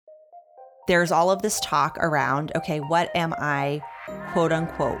there's all of this talk around, okay, what am I quote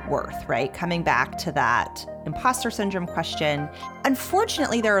unquote worth, right? Coming back to that imposter syndrome question.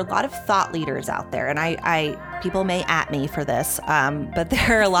 Unfortunately, there are a lot of thought leaders out there, and I people may at me for this, but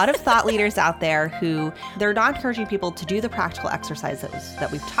there are a lot of thought leaders out there who they're not encouraging people to do the practical exercises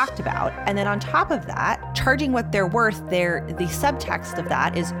that we've talked about. And then on top of that, charging what they're worth, the subtext of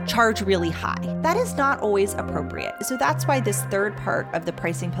that is charge really high. That is not always appropriate. So that's why this third part of the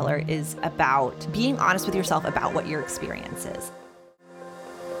pricing pillar is about being honest with yourself about what your experience is.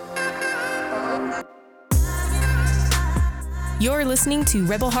 You're listening to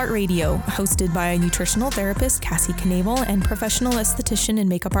Rebel Heart Radio, hosted by nutritional therapist Cassie Knabel and professional esthetician and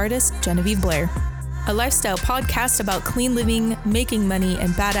makeup artist Genevieve Blair. A lifestyle podcast about clean living, making money, and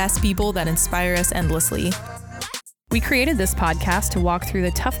badass people that inspire us endlessly. We created this podcast to walk through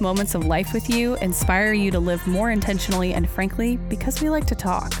the tough moments of life with you, inspire you to live more intentionally, and frankly, because we like to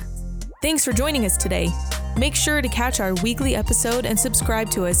talk. Thanks for joining us today. Make sure to catch our weekly episode and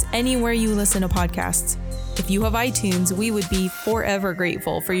subscribe to us anywhere you listen to podcasts. If you have iTunes, we would be forever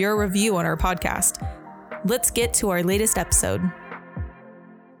grateful for your review on our podcast. Let's get to our latest episode.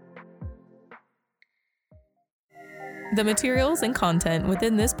 The materials and content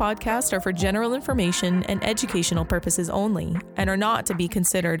within this podcast are for general information and educational purposes only and are not to be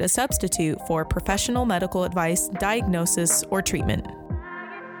considered a substitute for professional medical advice, diagnosis, or treatment.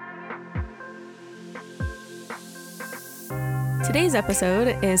 Today's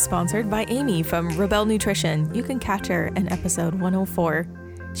episode is sponsored by Amy from Rebel Nutrition. You can catch her in episode 104.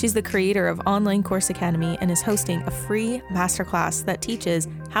 She's the creator of Online Course Academy and is hosting a free masterclass that teaches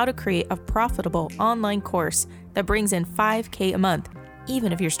how to create a profitable online course that brings in $5,000 a month,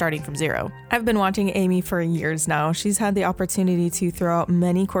 even if you're starting from zero. I've been watching Amy for years now. She's had the opportunity to throw out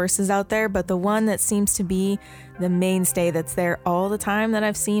many courses out there, but the one that seems to be the mainstay that's there all the time that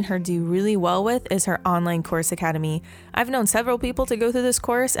I've seen her do really well with is her Online Course Academy. I've known several people to go through this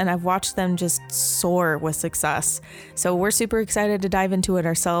course and I've watched them just soar with success. So we're super excited to dive into it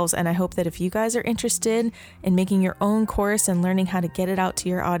ourselves, and I hope that if you guys are interested in making your own course and learning how to get it out to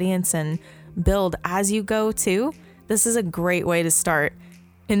your audience and build as you go too, this is a great way to start.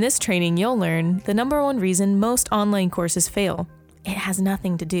 In this training, you'll learn the number one reason most online courses fail. It has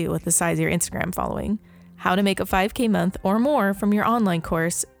nothing to do with the size of your Instagram following. How to make a $5,000 a month or more from your online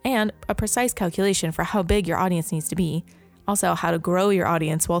course, and a precise calculation for how big your audience needs to be. Also, how to grow your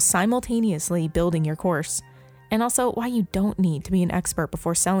audience while simultaneously building your course. And also, why you don't need to be an expert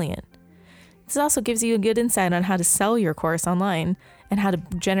before selling it. This also gives you a good insight on how to sell your course online and how to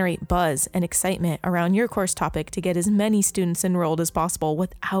generate buzz and excitement around your course topic to get as many students enrolled as possible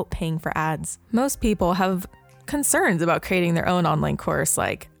without paying for ads. Most people have concerns about creating their own online course,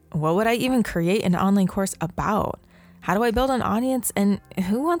 like, what would I even create an online course about? How do I build an audience, and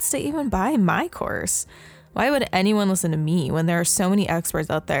who wants to even buy my course? Why would anyone listen to me when there are so many experts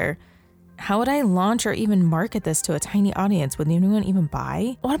out there? How would I launch or even market this to a tiny audience? Would anyone even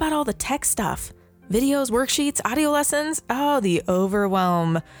buy? What about all the tech stuff? Videos, worksheets, audio lessons? Oh, the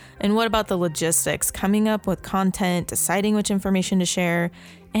overwhelm. And what about the logistics? Coming up with content, deciding which information to share,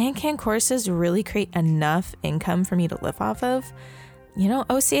 and can courses really create enough income for me to live off of? You know,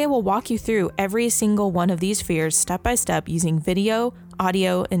 OCA will walk you through every single one of these fears step by step using video,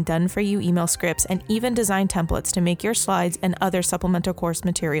 audio, and done-for-you email scripts, and even design templates to make your slides and other supplemental course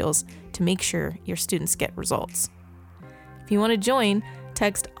materials to make sure your students get results. If you want to join,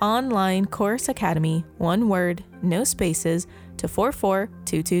 text Online Course Academy, one word, no spaces, to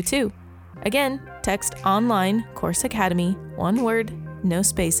 44222. Again, text Online Course Academy, one word, no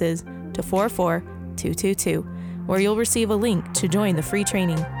spaces, to 44222. where you'll receive a link to join the free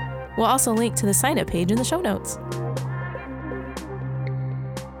training. We'll also link to the sign-up page in the show notes.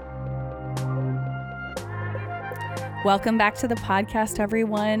 Welcome back to the podcast,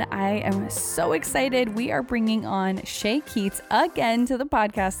 everyone. I am so excited. We are bringing on Shea Keats again to the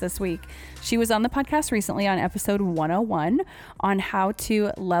podcast this week. She was on the podcast recently on episode 101 on how to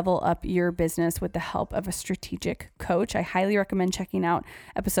level up your business with the help of a strategic coach. I highly recommend checking out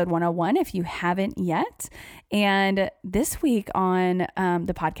episode 101 if you haven't yet. And this week on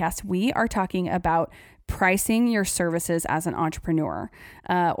the podcast, we are talking about pricing your services as an entrepreneur,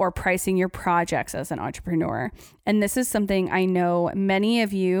 or pricing your projects as an entrepreneur. And this is something I know many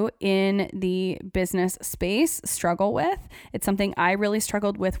of you in the business space struggle with. It's something I really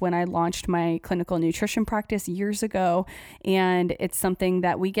struggled with when I launched my clinical nutrition practice years ago. And it's something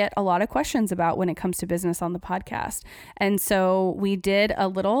that we get a lot of questions about when it comes to business on the podcast. And so we did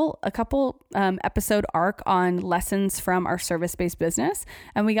a couple episode arc on lessons from our service-based business.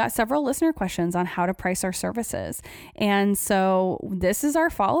 And we got several listener questions on how to price price our services. And so this is our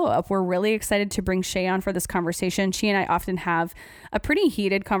follow-up. We're really excited to bring Shea on for this conversation. She and I often have a pretty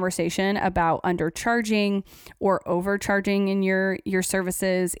heated conversation about undercharging or overcharging in your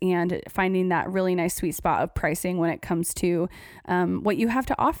services and finding that really nice sweet spot of pricing when it comes to what you have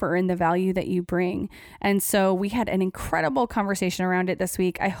to offer and the value that you bring. And so we had an incredible conversation around it this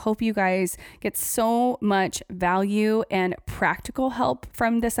week. I hope you guys get so much value and practical help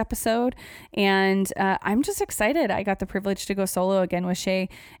from this episode. And I'm just excited. I got the privilege to go solo again with Shea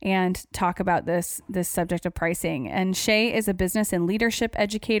and talk about this subject of pricing. And Shea is a business and leadership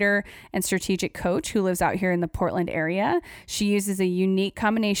educator and strategic coach who lives out here in the Portland area. She uses a unique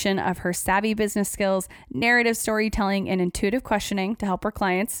combination of her savvy business skills, narrative storytelling, and intuitive questioning to help her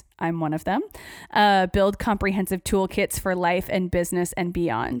clients, I'm one of them, build comprehensive toolkits for life and business and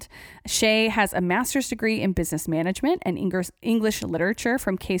beyond. Shea has a master's degree in business management and English literature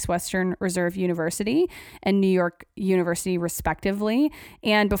from Case Western Reserve University and New York University, respectively.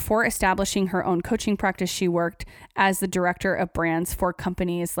 And before establishing her own coaching practice, she worked as the director of brands for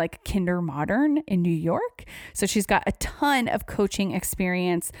companies like Kinder Modern in New York. So she's got a ton of coaching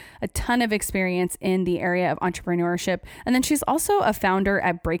experience, a ton of experience in the area of entrepreneurship. And then she's also a founder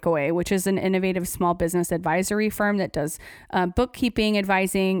at Breakaway, which is an innovative small business advisory firm that does bookkeeping,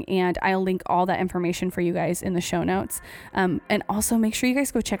 advising, and I'll link all that information for you guys in the show notes. And also make sure you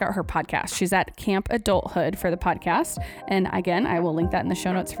guys go check out her podcast. She's at Camp Adulthood for the podcast. And again, I will link that in the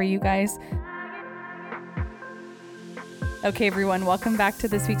show notes for you guys. Okay, everyone, welcome back to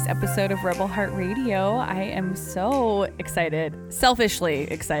this week's episode of Rebel Heart Radio. I am so excited, selfishly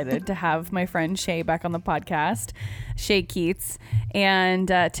excited to have my friend Shea back on the podcast, Shea Keats. And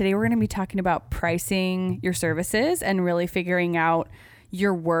today we're going to be talking about pricing your services and really figuring out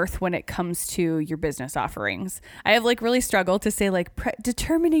your worth when it comes to your business offerings. I have really struggled to say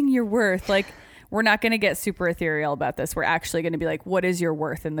determining your worth. We're not going to get super ethereal about this. We're actually going to be what is your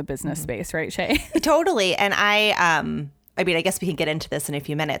worth in the business space, right, Shea? Totally. And I guess we can get into this in a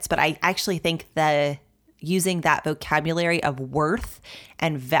few minutes, but I actually think using that vocabulary of worth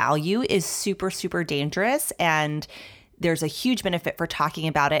and value is super, super dangerous. And there's a huge benefit for talking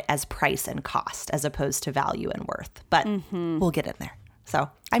about it as price and cost as opposed to value and worth. But we'll get in there. So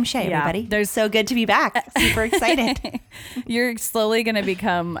I'm Shea, everybody. There's so good to be back. Super excited. You're slowly going to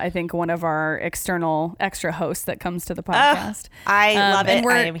become, I think, one of our external extra hosts that comes to the podcast. I love it.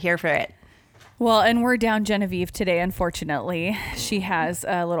 I am here for it. Well, and we're down Genevieve today, unfortunately. She has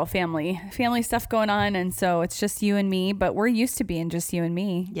a little family stuff going on, and so it's just you and me, but we're used to being just you and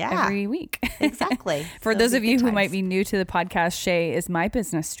me every week. Exactly. For those of you who might be new to the podcast, Shea is my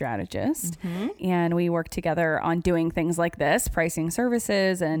business strategist, and we work together on doing things like this, pricing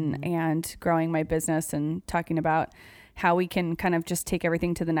services and growing my business and talking about how we can kind of just take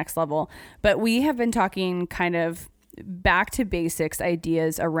everything to the next level. But we have been talking kind of back to basics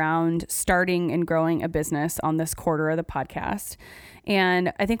ideas around starting and growing a business on this quarter of the podcast.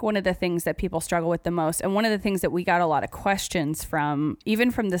 And I think one of the things that people struggle with the most, and one of the things that we got a lot of questions from,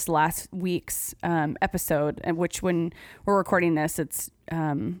 even from this last week's episode, which when we're recording this, it's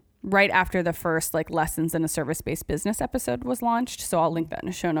right after the first lessons in a service-based business episode was launched. So I'll link that in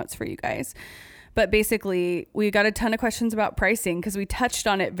the show notes for you guys. But basically, we got a ton of questions about pricing because we touched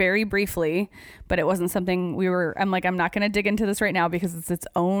on it very briefly, but it wasn't something I'm not going to dig into this right now because it's its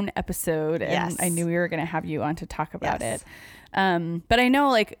own episode. And I knew we were going to have you on to talk about it. But I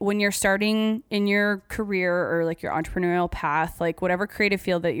know when you're starting in your career or your entrepreneurial path, whatever creative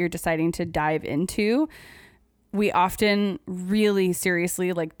field that you're deciding to dive into, we often really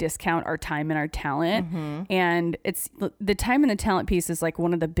seriously discount our time and our talent. And it's the time and the talent piece is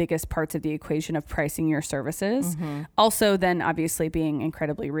one of the biggest parts of the equation of pricing your services. Also then obviously being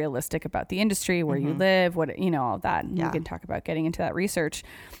incredibly realistic about the industry, where you live, what, all that. And we can talk about getting into that research.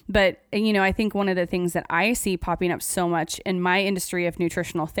 But, I think one of the things that I see popping up so much in my industry of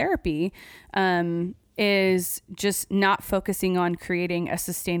nutritional therapy, is just not focusing on creating a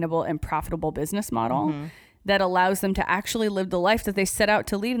sustainable and profitable business model that allows them to actually live the life that they set out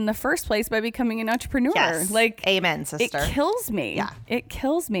to lead in the first place by becoming an entrepreneur. Yes. Amen, sister. It kills me. Yeah. It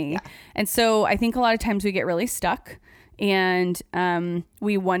kills me. Yeah. And so I think a lot of times we get really stuck and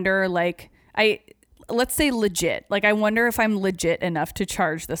we wonder let's say legit. I wonder if I'm legit enough to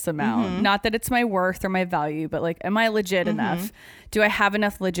charge this amount. Not that it's my worth or my value, but am I legit enough? Do I have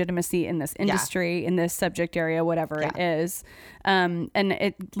enough legitimacy in this industry, in this subject area, whatever it is? And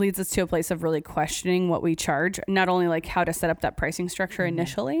it leads us to a place of really questioning what we charge, not only how to set up that pricing structure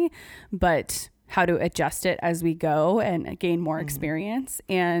initially, but how to adjust it as we go and gain more experience.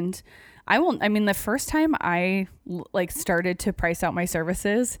 And I mean, the first time I like started to price out my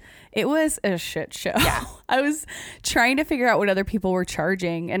services, it was a shit show. Yeah. I was trying to figure out what other people were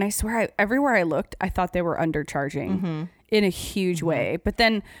charging. And I swear, everywhere I looked, I thought they were undercharging in a huge way. But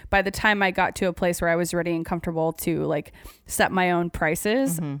then by the time I got to a place where I was ready and comfortable to like set my own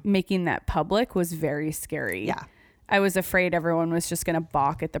prices, making that public was very scary. Yeah. I was afraid everyone was just going to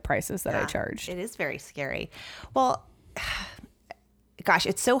balk at the prices that I charged. It is very scary. Well, gosh,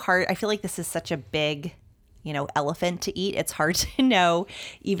 it's so hard. I feel like this is such a big, elephant to eat. It's hard to know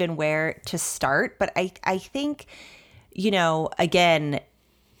even where to start. But I think, again,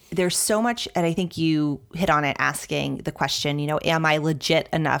 there's so much, and I think you hit on it asking the question, am I legit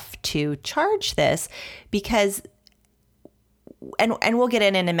enough to charge this? Because, and we'll get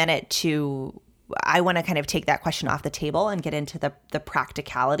in a minute to, I want to kind of take that question off the table and get into the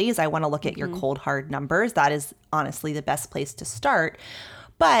practicalities. I want to look at your cold, hard numbers. That is honestly the best place to start.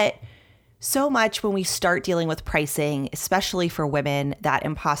 But so much when we start dealing with pricing, especially for women, that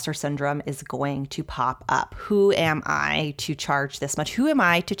imposter syndrome is going to pop up. Who am I to charge this much? Who am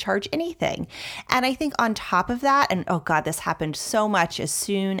I to charge anything? And I think on top of that, and oh God, this happened so much as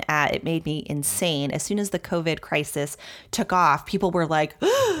soon as it made me insane. As soon as the COVID crisis took off, people were like,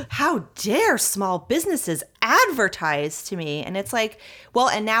 oh, how dare small businesses advertise to me? And it's like, well,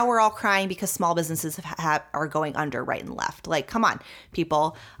 and now we're all crying because small businesses are going under right and left. Like, come on,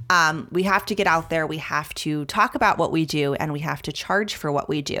 people. We have to get out there. We have to talk about what we do, and we have to charge for what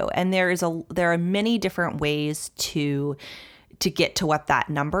we do. And there are many different ways to get to what that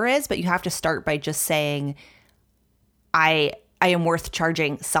number is, but you have to start by just saying, I am worth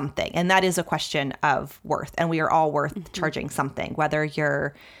charging something. And that is a question of worth. And we are all worth charging something, whether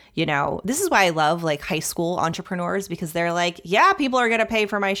you're, this is why I love like high school entrepreneurs, because they're like, yeah, people are going to pay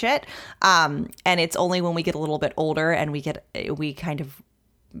for my shit. And it's only when we get a little bit older and we get a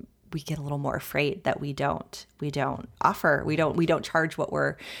little more afraid that we don't charge what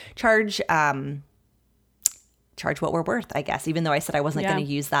we're worth, I guess, even though I said I wasn't going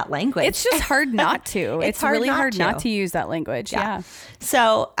to use that language. It's just hard not to. It's really hard not to use that language. Yeah.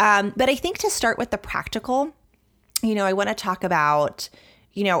 So, but I think to start with the practical, I want to talk about,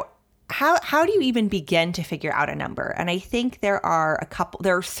 how do you even begin to figure out a number? And I think there are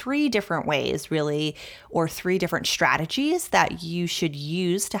three different ways really, or three different strategies that you should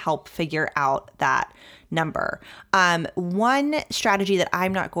use to help figure out that number. One strategy that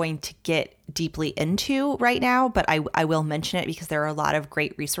I'm not going to get deeply into right now, but I will mention it because there are a lot of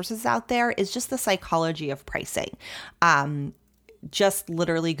great resources out there, is just the psychology of pricing. Just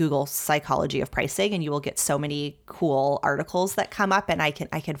literally Google psychology of pricing and you will get so many cool articles that come up, and I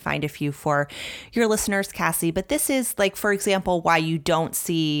can find a few for your listeners, Cassie. But this is like, for example, why you don't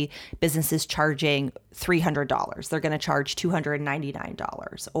see businesses charging $300. They're going to charge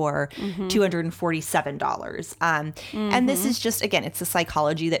 $299 or $247. And this is just, again, it's the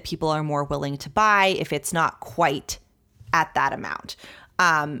psychology that people are more willing to buy if it's not quite at that amount.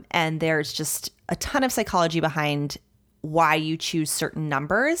 And there's just a ton of psychology behind why you choose certain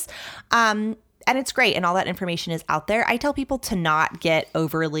numbers. And it's great. And all that information is out there. I tell people to not get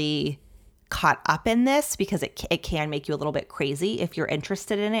overly caught up in this because it can make you a little bit crazy. If you're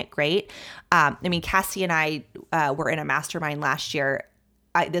interested in it, great. I mean, Cassie and I were in a mastermind last year.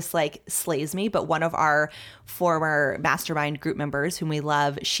 This like slays me, but one of our former mastermind group members whom we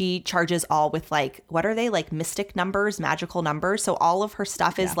love, she charges all with like, what are they, like mystic numbers, magical numbers. So all of her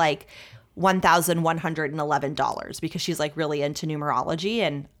stuff is like $1,111 because she's like really into numerology,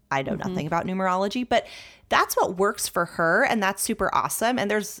 and I know nothing about numerology, but that's what works for her, and that's super awesome. And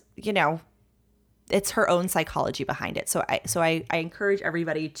there's, it's her own psychology behind it. So I encourage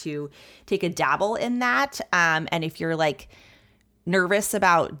everybody to take a dabble in that. And if you're like nervous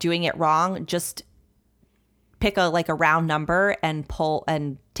about doing it wrong, just pick a round number and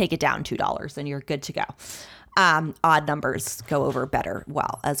take it down $2 and you're good to go. Odd numbers go over better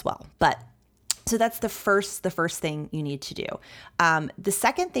as well. But so that's the first thing you need to do. The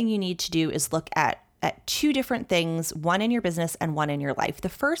second thing you need to do is look at two different things, one in your business and one in your life. The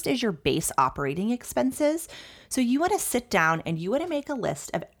first is your base operating expenses. So you want to sit down and you want to make a list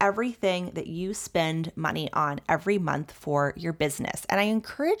of everything that you spend money on every month for your business. And I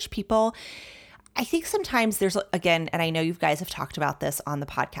encourage people, I think sometimes there's, again, and I know you guys have talked about this on the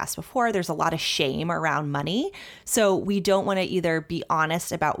podcast before, there's a lot of shame around money. So we don't want to either be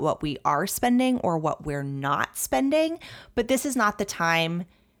honest about what we are spending or what we're not spending. But this is not the time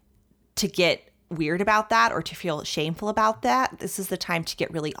to get weird about that or to feel shameful about that, this is the time to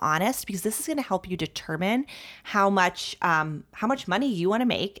get really honest, because this is going to help you determine how much money you want to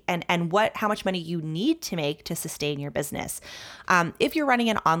make and how much money you need to make to sustain your business. If you're running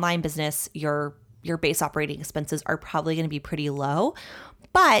an online business, your base operating expenses are probably going to be pretty low.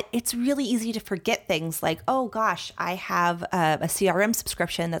 But it's really easy to forget things like, oh gosh, I have a CRM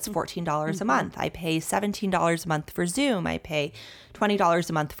subscription that's $14 a month. I pay $17 a month for Zoom. I pay $20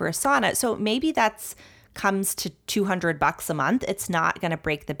 a month for Asana. So maybe that's comes to $200 a month. It's not going to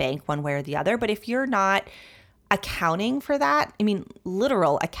break the bank one way or the other. But if you're not accounting for that, I mean,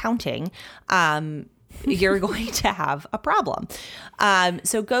 literal accounting, you're going to have a problem.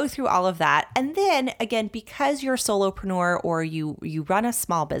 So go through all of that. And then again, because you're a solopreneur or you run a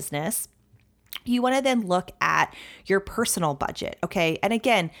small business, you want to then look at your personal budget. Okay. And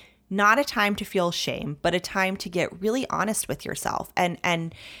again, not a time to feel shame, but a time to get really honest with yourself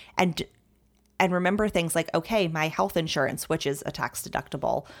and remember things like, okay, my health insurance, which is a tax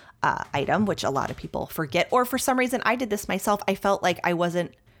deductible item, which a lot of people forget. Or for some reason, I did this myself. I felt like I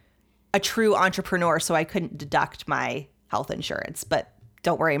wasn't a true entrepreneur, so I couldn't deduct my health insurance. But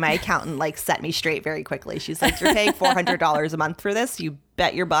don't worry, my accountant set me straight very quickly. She's like, you're paying $400 a month for this. You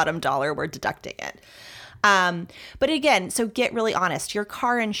bet your bottom dollar we're deducting it. But again, so get really honest. Your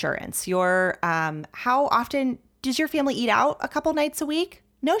car insurance, how often does your family eat out? A couple nights a week?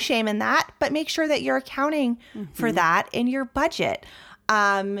 No shame in that, but make sure that you're accounting for that in your budget.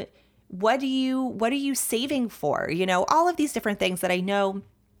 What are you saving for? All of these different things that I know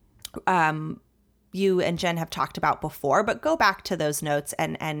you and Jen have talked about before, but go back to those notes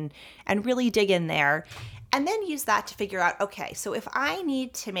and really dig in there, and then use that to figure out, okay, so if I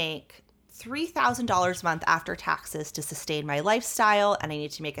need to make $3,000 a month after taxes to sustain my lifestyle, and I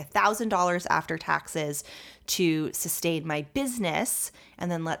need to make $1,000 after taxes to sustain my business, and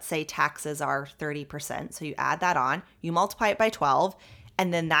then let's say taxes are 30%, so you add that on, you multiply it by 12,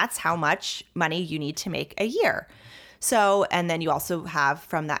 and then that's how much money you need to make a year. So, and then you also have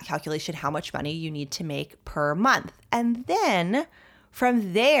from that calculation how much money you need to make per month. And then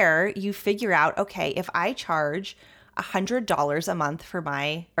from there, you figure out, okay, if I charge $100 a month or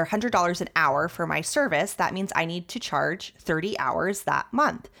 $100 an hour for my service, that means I need to charge 30 hours that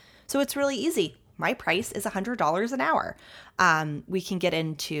month. So it's really easy. My price is $100 an hour. We can get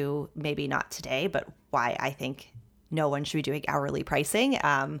into, maybe not today, but why I think no one should be doing hourly pricing.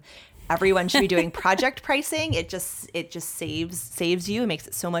 Everyone should be doing project pricing. It just saves you. It makes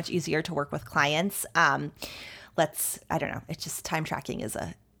it so much easier to work with clients. I don't know. It's just time tracking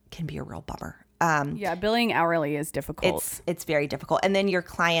can be a real bummer. Billing hourly is difficult. It's very difficult. And then your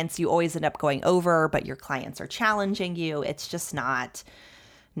clients, you always end up going over, but your clients are challenging you. It's just not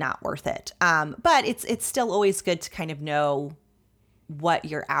worth it. But it's still always good to kind of know what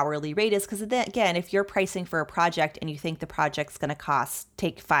your hourly rate is. Because then again, if you're pricing for a project and you think the project's going to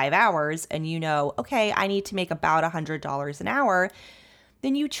take 5 hours and okay, I need to make about $100 an hour,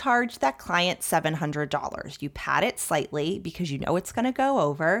 then you charge that client $700. You pad it slightly because it's going to go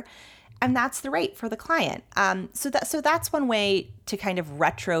over, and that's the rate for the client. So that's one way to kind of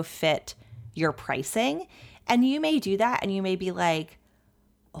retrofit your pricing. And you may do that and you may be like,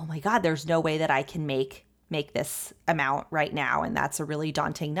 oh my God, there's no way that I can make this amount right now. And that's a really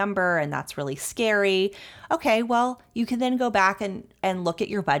daunting number and that's really scary. Okay, well, you can then go back and look at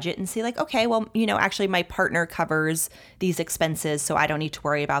your budget and see okay, well, actually my partner covers these expenses, so I don't need to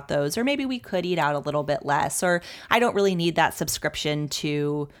worry about those. Or maybe we could eat out a little bit less, or I don't really need that subscription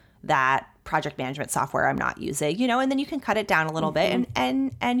to that project management software I'm not using, and then you can cut it down a little bit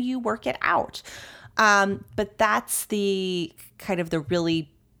and you work it out. But that's the kind of the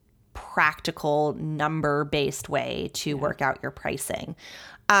really practical number-based way to work out your pricing.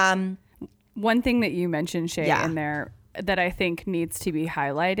 One thing that you mentioned, Shea, in there that I think needs to be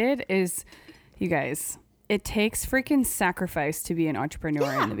highlighted is, you guys, it takes freaking sacrifice to be an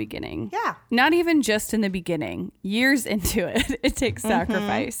entrepreneur in the beginning. Yeah. Not even just in the beginning. Years into it, it takes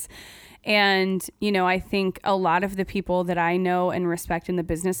sacrifice. And, I think a lot of the people that I know and respect in the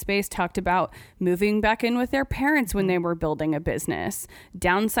business space talked about moving back in with their parents when they were building a business,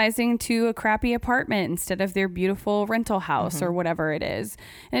 downsizing to a crappy apartment instead of their beautiful rental house or whatever it is.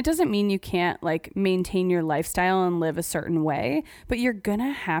 And it doesn't mean you can't maintain your lifestyle and live a certain way, but you're going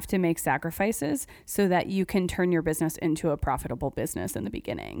to have to make sacrifices so that you can turn your business into a profitable business in the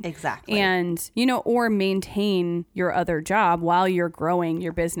beginning. Exactly. And, or maintain your other job while you're growing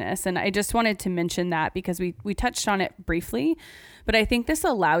your business. And I just wanted to mention that because we touched on it briefly, but I think this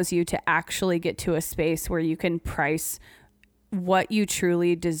allows you to actually get to a space where you can price what you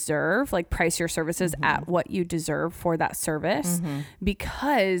truly deserve, price your services at what you deserve for that service,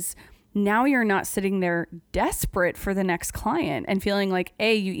 because now you're not sitting there desperate for the next client and feeling like,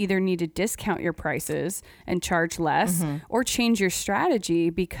 A, you either need to discount your prices and charge less or change your strategy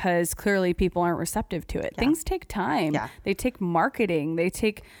because clearly people aren't receptive to it. Things take time. They take marketing. They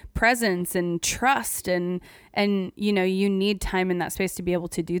take presence and trust and you know, you need time in that space to be able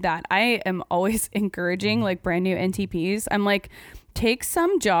to do that. I am always encouraging like brand new NTPs. I'm like, take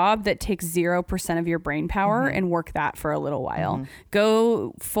some job that takes 0% of your brain power and work that for a little while.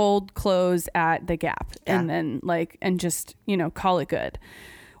 Go fold clothes at the Gap and then like, and just, you know, call it good.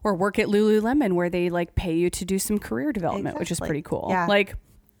 Or work at Lululemon where they like pay you to do some career development, which is pretty cool. Like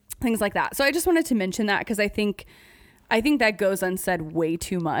things like that. So I just wanted to mention that because I think that goes unsaid way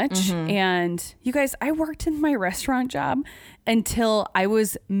too much. And you guys, I worked in my restaurant job until I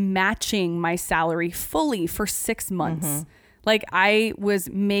was matching my salary fully for 6 months. Like I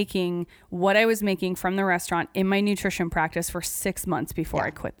was making what I was making from the restaurant in my nutrition practice for 6 months before I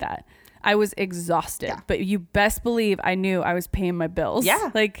quit that. I was exhausted, but you best believe I knew I was paying my bills.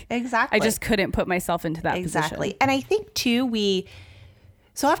 Like exactly. I just couldn't put myself into that position. And I think too,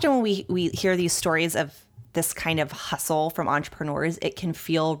 so often when we hear these stories of this kind of hustle from entrepreneurs, it can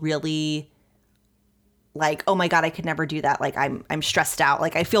feel really like, oh my God, I could never do that. Like I'm stressed out.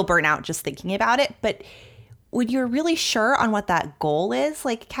 Like I feel burnt out just thinking about it. But when you're really sure on what that goal is,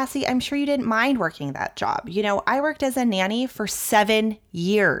 like Cassie, I'm sure you didn't mind working that job. You know, I worked as a nanny for 7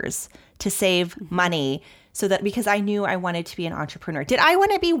 years to save money so that because I knew I wanted to be an entrepreneur. Did I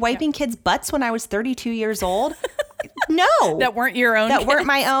want to be wiping kids' butts when I was 32 years old? No. That weren't your own. That weren't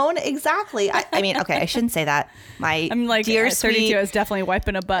my own. Exactly. I mean, okay, I shouldn't say that. I'm like, dear at 32, sweet, I was definitely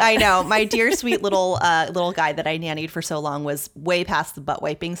wiping a butt. I know. My dear sweet little guy that I nannied for so long was way past the butt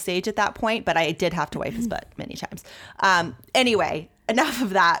wiping stage at that point, but I did have to wipe his butt many times. Anyway, enough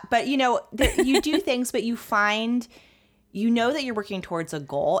of that. But you know, you do things, but you find, you know that you're working towards a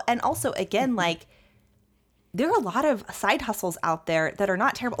goal. And also, again, like, there are a lot of side hustles out there that are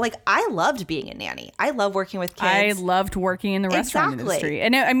not terrible. Like I loved being a nanny. I love working with kids. I loved working in the restaurant industry.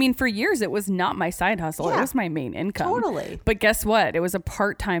 And I mean, for years, it was not my side hustle. It was my main income. Totally. But guess what? It was a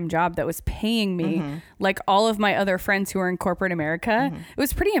part-time job that was paying me like all of my other friends who are in corporate America. It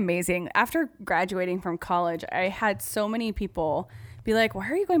was pretty amazing. After graduating from college, I had so many people be like, why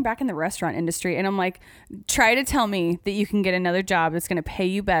are you going back in the restaurant industry? And I'm like, try to tell me that you can get another job that's going to pay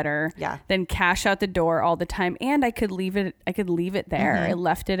you better than cash out the door all the time. And I could leave it there. I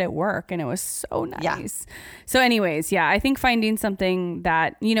left it at work and it was so nice. So anyways, I think finding something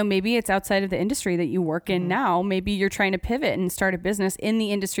that, you know, maybe it's outside of the industry that you work in now. Maybe you're trying to pivot and start a business in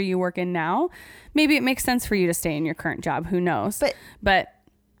the industry you work in now. Maybe it makes sense for you to stay in your current job. Who knows? But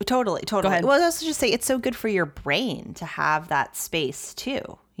Totally. Well, I was also just say it's so good for your brain to have that space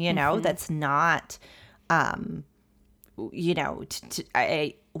too. You know, that's not, you know,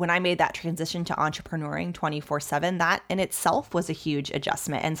 when I made that transition to entrepreneuring 24/7, that in itself was a huge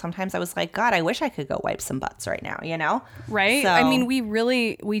adjustment. And sometimes I was like, God, I wish I could go wipe some butts right now, you know? Right. So, I mean,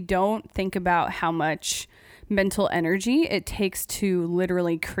 we don't think about how much mental energy it takes to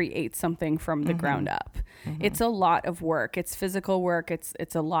literally create something from the ground up. It's a lot of work. It's physical work.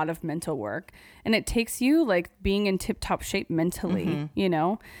 It's a lot of mental work. And it takes you like being in tip-top shape mentally, you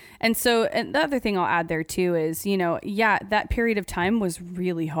know? And so, and the other thing I'll add there too is, you know, that period of time was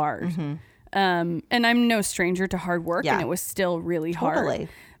really hard. And I'm no stranger to hard work and it was still really hard.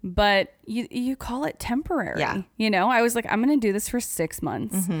 But you call it temporary. You know, I was like, I'm going to do this for 6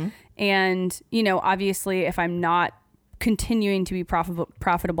 months. And, you know, obviously if I'm not continuing to be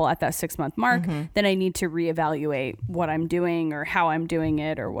profitable at that 6 month mark, then I need to reevaluate what I'm doing or how I'm doing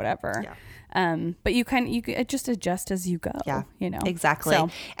it or whatever. But you just adjust as you go, you know? Exactly. So,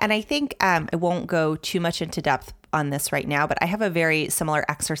 and I think I won't go too much into depth on this right now, but I have a very similar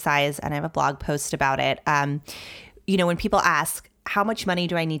exercise and I have a blog post about it. You know, when people ask, how much money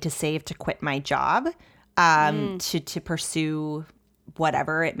do I need to save to quit my job to pursue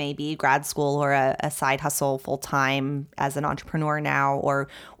whatever it may be, grad school or a side hustle full time as an entrepreneur now or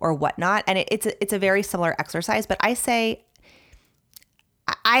whatnot. And it's a very similar exercise, but I say,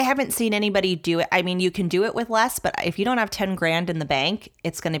 I haven't seen anybody do it. I mean, you can do it with less, but if you don't have 10 grand in the bank,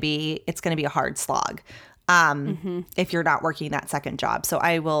 it's going to be a hard slog. If you're not working that second job. So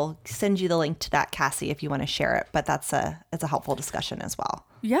I will send you the link to that, Cassie, if you want to share it, but it's a helpful discussion as well.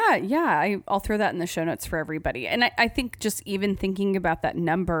 I'll throw that in the show notes for everybody. And I think just even thinking about that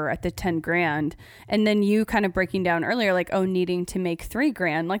number at the 10 grand and then you kind of breaking down earlier, like, needing to make 3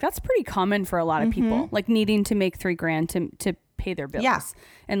 grand, like that's pretty common for a lot of people, like needing to make 3 grand to pay their bills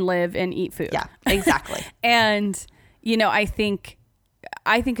and live and eat food. Yeah, exactly. And, you know, I think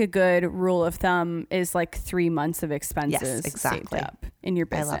I think a good rule of thumb is like 3 months of expenses saved up in your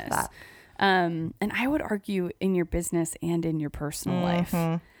business. I love that. And I would argue in your business and in your personal life.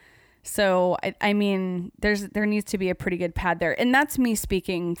 So, I mean, there needs to be a pretty good pad there. And that's me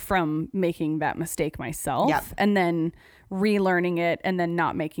speaking from making that mistake myself and then relearning it and then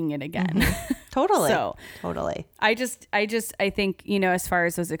not making it again. Totally. I think, you know, as far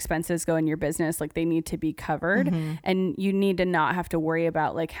as those expenses go in your business, like they need to be covered and you need to not have to worry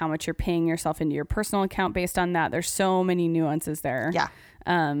about like how much you're paying yourself into your personal account based on that. There's so many nuances there. Yeah.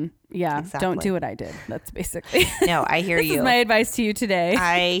 Exactly. Don't do what I did. That's basically no, I hear you. This is my advice to you today.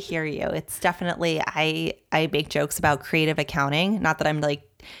 I hear you. It's definitely, I make jokes about creative accounting. Not that I'm like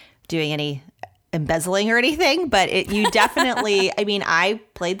doing any embezzling or anything, but you definitely, I mean, I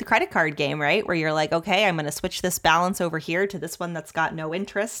played the credit card game, right? Where you're like, okay, I'm going to switch this balance over here to this one that's got no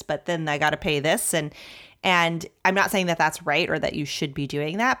interest, but then I got to pay this. And I'm not saying that that's right or that you should be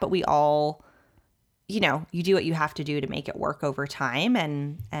doing that, but we all, you know, you do what you have to do to make it work over time.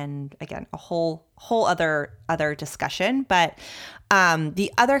 And again, a whole other discussion. But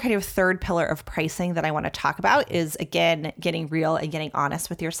the other kind of third pillar of pricing that I want to talk about is, again, getting real and getting honest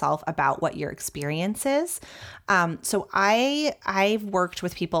with yourself about what your experience is. So I've worked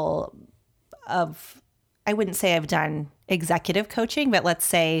with people I wouldn't say I've done executive coaching, but let's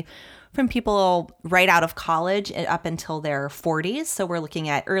say from people right out of college and up until their 40s. So we're looking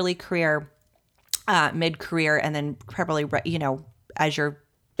at early career, mid-career, and then probably, you know, as you're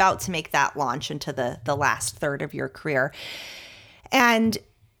about to make that launch into the last third of your career. And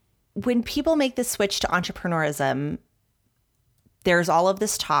when people make the switch to entrepreneurism, there's all of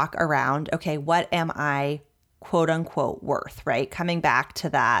this talk around, okay, what am I quote unquote worth, right? Coming back to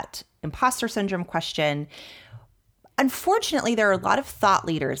that imposter syndrome question. Unfortunately, there are a lot of thought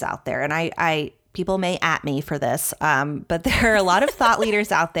leaders out there, and people may at me for this, but there are a lot of thought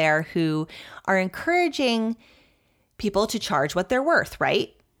leaders out there who are encouraging people to charge what they're worth,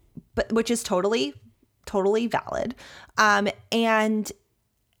 right? But which is totally valid. And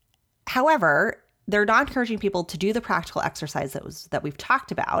however, they're not encouraging people to do the practical exercise that we've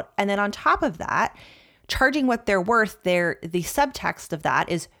talked about. And then on top of that, charging what they're worth, the subtext of that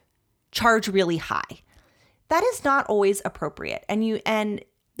is charge really high. That is not always appropriate. And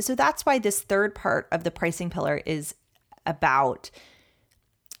so that's why this third part of the pricing pillar is about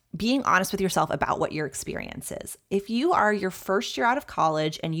being honest with yourself about what your experience is. If you are your first year out of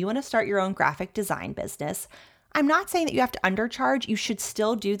college and you want to start your own graphic design business, I'm not saying that you have to undercharge. You should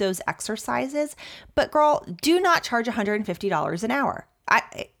still do those exercises, but girl, do not charge $150 an hour.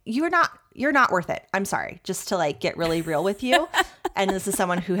 You're not worth it. I'm sorry, just to like get really real with you. And this is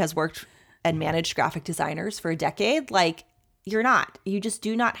someone who has worked and managed graphic designers for a decade. Like, you're not. You just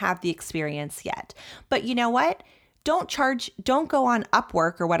do not have the experience yet. But you know what? Don't go on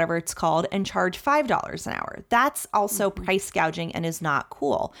Upwork or whatever it's called and charge $5 an hour. That's also price gouging and is not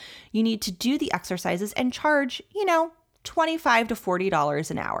cool. You need to do the exercises and charge, $25 to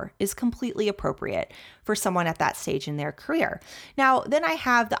 $40 an hour is completely appropriate for someone at that stage in their career. Now, then I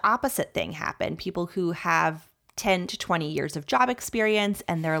have the opposite thing happen. People who have 10 to 20 years of job experience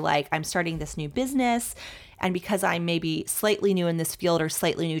and they're like, I'm starting this new business. And because I'm maybe slightly new in this field or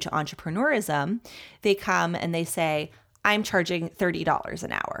slightly new to entrepreneurism, they come and they say, I'm charging $30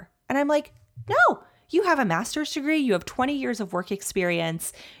 an hour. And I'm like, no, you have a master's degree. You have 20 years of work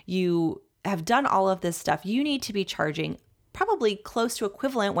experience. You have done all of this stuff. You need to be charging probably close to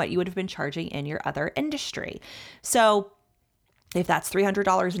equivalent what you would have been charging in your other industry. So if that's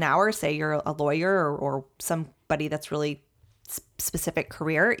 $300 an hour, say you're a lawyer or somebody that's really specific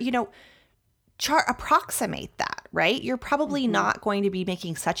career, approximate that, right? You're probably not going to be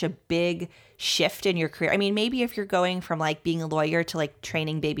making such a big shift in your career. I mean, maybe if you're going from like being a lawyer to like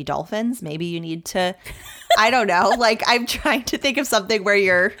training baby dolphins, maybe you need to, I don't know, like I'm trying to think of something where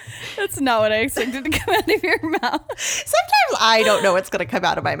you're. That's not what I expected to come out of your mouth. Sometimes I don't know what's going to come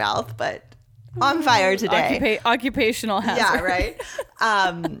out of my mouth, but on fire today. Occupational hazard. Yeah, right.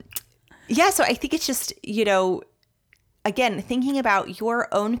 So I think it's just, again, thinking about your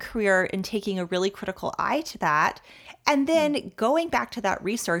own career and taking a really critical eye to that. And then going back to that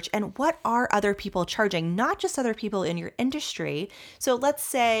research and what are other people charging, not just other people in your industry. So let's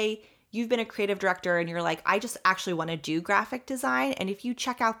say you've been a creative director and you're like, I just actually want to do graphic design. And if you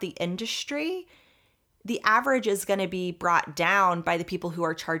check out the industry, the average is going to be brought down by the people who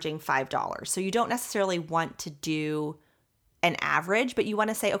are charging $5. So you don't necessarily want to do an average, but you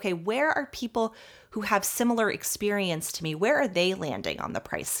want to say, okay, where are people who have similar experience to me? Where are they landing on the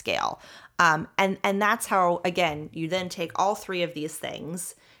price scale? And that's how, again, you then take all three of these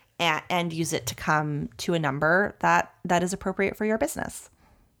things and use it to come to a number that is appropriate for your business.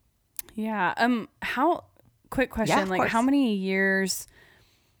 Yeah. Quick question, Yeah, of course. how many years,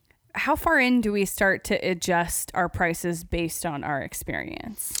 how far in do we start to adjust our prices based on our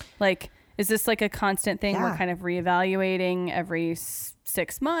experience? Like, is this like a constant thing? Yeah. We're kind of reevaluating every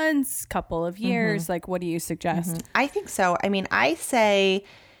 6 months, couple of years. Like, what do you suggest? I think so. I mean, I say,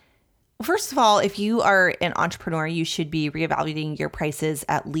 first of all, if you are an entrepreneur, you should be reevaluating your prices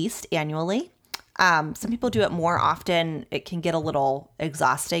at least annually. Some people do it more often. It can get a little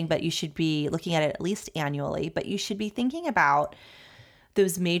exhausting, but you should be looking at it at least annually. But you should be thinking about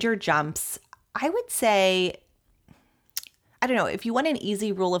those major jumps. I would say, I don't know, if you want an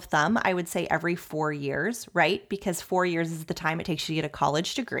easy rule of thumb, I would say every 4 years, right? Because 4 years is the time it takes you to get a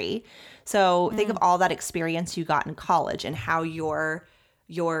college degree. So think of all that experience you got in college and how your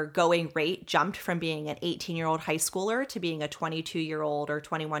going rate jumped from being an 18-year-old high schooler to being a 22-year-old or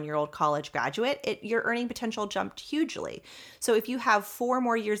 21-year-old college graduate. Your earning potential jumped hugely. So if you have 4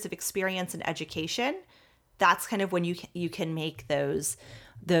 more years of experience in education, that's kind of when you can make those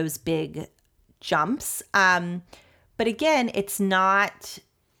big jumps. But again, it's not,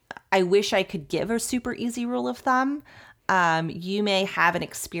 I wish I could give a super easy rule of thumb. You may have an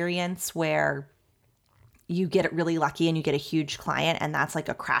experience where you get it really lucky and you get a huge client and that's like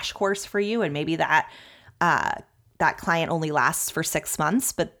a crash course for you. And maybe that client only lasts for 6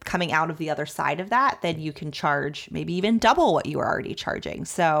 months, but coming out of the other side of that, then you can charge maybe even double what you were already charging.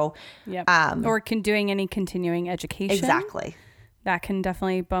 So, or doing any continuing education. Exactly. That can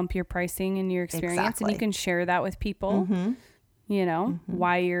definitely bump your pricing and your experience. Exactly. And you can share that with people, you know,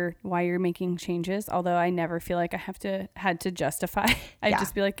 why you're making changes. Although I never feel like I had to justify. I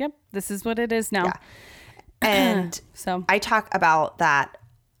just be like, yep, this is what it is now. Yeah. And so I talk about that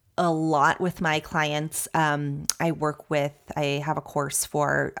a lot with my clients. I have a course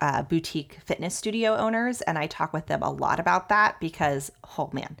for boutique fitness studio owners, and I talk with them a lot about that because, oh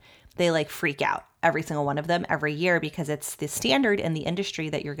man, they like freak out, every single one of them every year, because it's the standard in the industry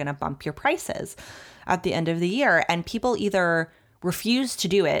that you're going to bump your prices at the end of the year. And people either refuse to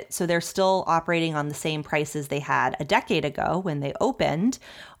do it, so they're still operating on the same prices they had a decade ago when they opened,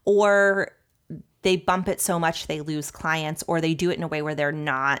 or they bump it so much they lose clients, or they do it in a way where they're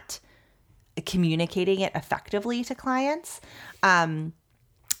not communicating it effectively to clients.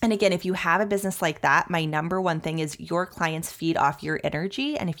 And again, if you have a business like that, my number one thing is your clients feed off your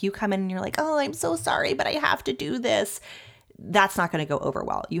energy. And if you come in and you're like, oh, I'm so sorry, but I have to do this, that's not going to go over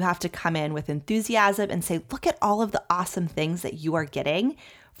well. You have to come in with enthusiasm and say, look at all of the awesome things that you are getting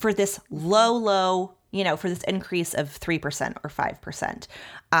for this low, for this increase of 3% or 5%.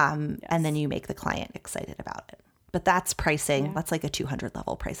 And then you make the client excited about it. But that's pricing. Yeah. That's like a 200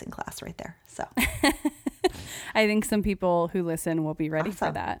 level pricing class right there. So I think some people who listen will be ready for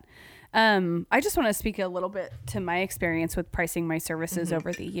that. I just want to speak a little bit to my experience with pricing my services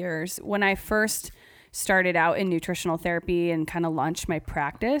over the years. When I first started out in nutritional therapy and kind of launched my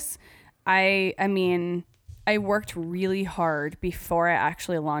practice, I worked really hard before I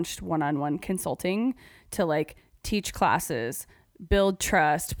actually launched one-on-one consulting to like teach classes, build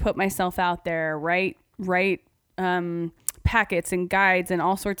trust, put myself out there, write packets and guides and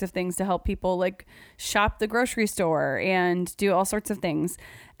all sorts of things to help people like shop the grocery store and do all sorts of things.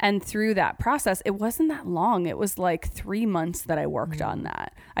 And through that process, it wasn't that long. It was like 3 months that I worked on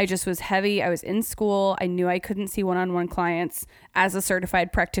that. I just was heavy. I was in school. I knew I couldn't see one-on-one clients as a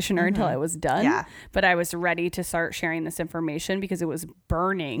certified practitioner until I was done. Yeah. But I was ready to start sharing this information because it was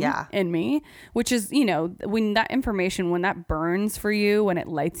burning in me, which is, when that information, when that burns for you, when it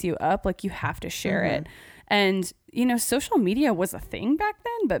lights you up, like you have to share it. And, social media was a thing back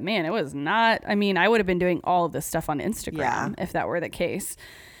then, but man, it was not. I mean, I would have been doing all of this stuff on Instagram if that were the case.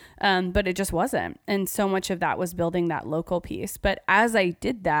 But it just wasn't. And so much of that was building that local piece. But as I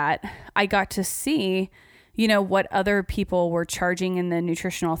did that, I got to see, what other people were charging in the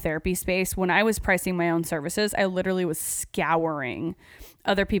nutritional therapy space. When I was pricing my own services, I literally was scouring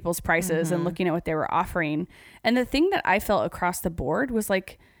other people's prices and looking at what they were offering. And the thing that I felt across the board was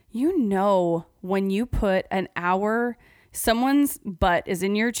like, when you put an hour, someone's butt is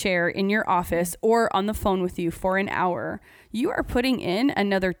in your chair, in your office, or on the phone with you for an hour, you are putting in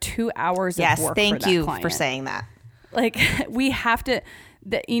another 2 hours of work for that client. Yes, thank you for saying that. Like, we have to,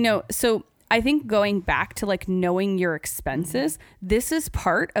 so I think going back to like knowing your expenses, this is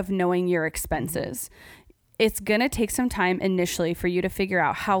part of knowing your expenses. It's going to take some time initially for you to figure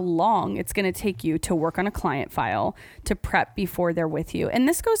out how long it's going to take you to work on a client file, to prep before they're with you. And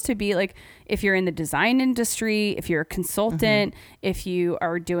this goes to be like, if you're in the design industry, if you're a consultant, if you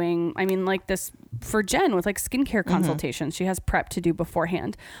are doing, like this for Jen with like skincare consultations. She has prep to do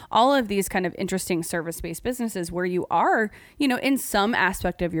beforehand. All of these kind of interesting service-based businesses where you are, you know, in some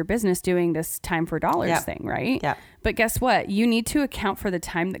aspect of your business doing this time for dollars thing, right? Yeah. But guess what? You need to account for the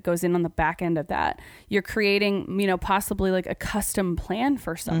time that goes in on the back end of that. You're creating, you know, possibly like a custom plan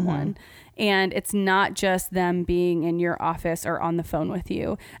for someone. And it's not just them being in your office or on the phone with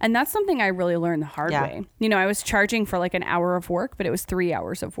you. And that's something I really learned the hard way. You know, I was charging for like an hour of work, but it was 3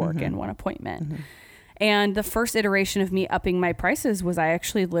 hours of work in one appointment. And the first iteration of me upping my prices was I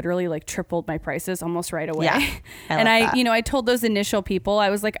actually literally like tripled my prices almost right away. Yeah, and you know, I told those initial people, I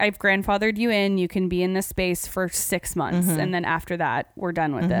was like, I've grandfathered you in. You can be in this space for 6 months. And then after that, we're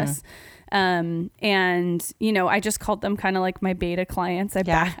done with this. And you know, I just called them kind of like my beta clients. I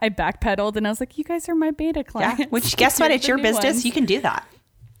backpedaled and I was like, you guys are my beta clients. Yeah. Which guess what? It's your business. Ones. You can do that.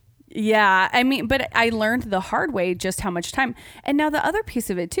 Yeah. I mean, but I learned the hard way just how much time. And now the other piece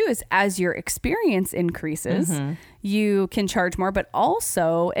of it too is as your experience increases, you can charge more, but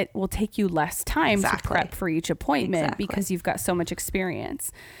also it will take you less time to prep for each appointment because you've got so much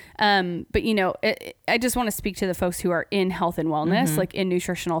experience. But you know, I just want to speak to the folks who are in health and wellness, like in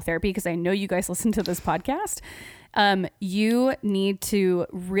nutritional therapy, because I know you guys listen to this podcast. You need to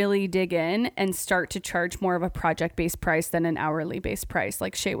really dig in and start to charge more of a project-based price than an hourly-based price,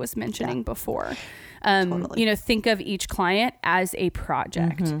 like Shea was mentioning before. You know, think of each client as a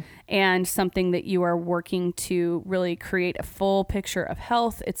project and something that you are working to really create a full picture of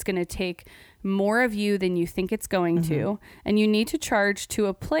health. It's going to take more of you than you think it's going to. And you need to charge to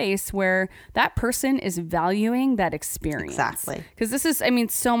a place where that person is valuing that experience. Exactly. Because this is, I mean,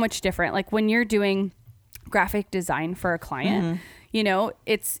 so much different. Like when you're doing graphic design for a client, you know,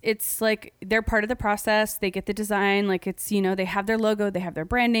 it's like they're part of the process. They get the design, like it's, you know, they have their logo, they have their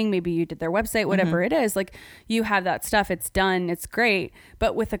branding. Maybe you did their website, whatever it is, like you have that stuff. It's done. It's great.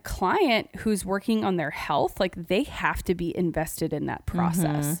 But with a client who's working on their health, like they have to be invested in that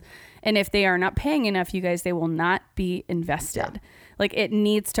process. And if they are not paying enough, you guys, they will not be invested. Like it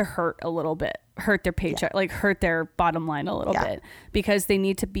needs to hurt a little bit, hurt their paycheck, like hurt their bottom line a little bit, because they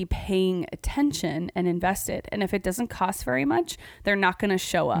need to be paying attention and invested. And if it doesn't cost very much, they're not going to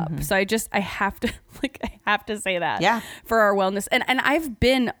show up. So I have to say that for our wellness. And I've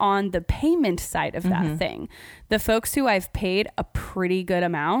been on the payment side of that thing. The folks who I've paid a pretty good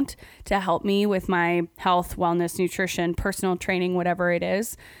amount to help me with my health, wellness, nutrition, personal training, whatever it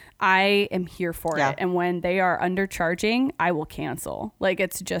is, I am here for it. And when they are undercharging, I will cancel. Like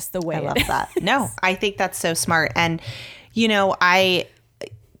it's just the way I love that. No, I think that's so smart. And, you know,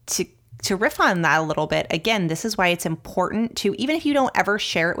 to riff on that a little bit, again, this is why it's important to, even if you don't ever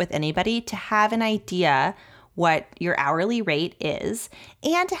share it with anybody, to have an idea what your hourly rate is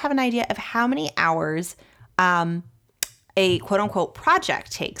and to have an idea of how many hours a quote unquote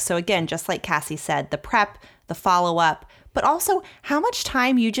project takes. So again, just like Cassie said, the prep, the follow-up, but also how much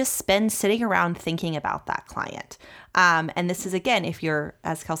time you just spend sitting around thinking about that client. And this is, again, if you're,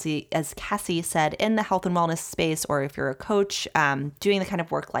 as Cassie said, in the health and wellness space, or if you're a coach doing the kind of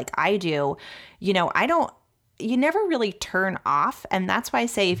work like I do, you know, you never really turn off. And that's why I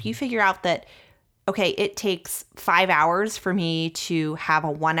say, if you figure out that, okay, it takes 5 hours for me to have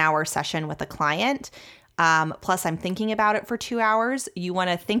a 1 hour session with a client, plus I'm thinking about it for 2 hours, you want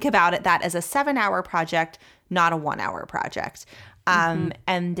to think about it that as a 7 hour project, not a 1 hour project. And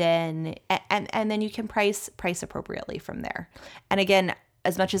then you can price appropriately from there. And again,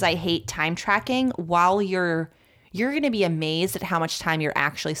 as much as I hate time tracking, while you're going to be amazed at how much time you're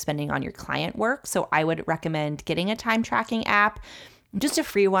actually spending on your client work. So I would recommend getting a time tracking app, just a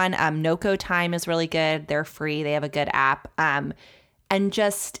free one. NoCo Time is really good. They're free. They have a good app. And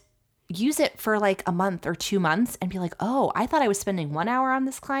just use it for like a month or 2 months and be like, oh, I thought I was spending 1 hour on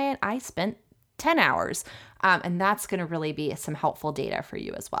this client. I spent 10 hours. And that's going to really be some helpful data for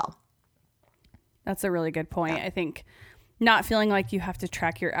you as well. That's a really good point. I think not feeling like you have to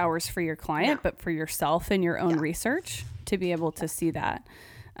track your hours for your client, but for yourself and your own research to be able to see that.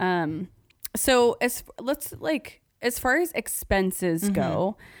 So as far as expenses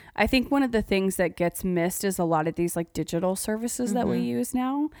go, I think one of the things that gets missed is a lot of these like digital services that we use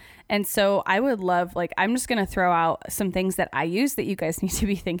now. And so I would love, like, I'm just going to throw out some things that I use that you guys need to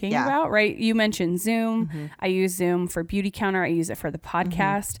be thinking about, right? You mentioned Zoom. I use Zoom for Beauty Counter. I use it for the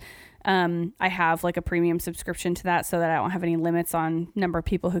podcast. I have like a premium subscription to that so that I don't have any limits on number of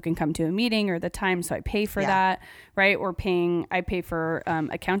people who can come to a meeting or the time. So I pay for that, right? I pay for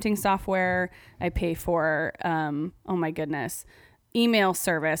accounting software. I pay for, oh my goodness, email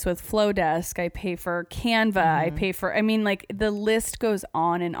service with Flowdesk. I pay for Canva. I pay for, I mean, like the list goes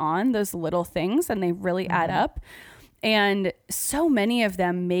on and on, those little things, and they really add up. And so many of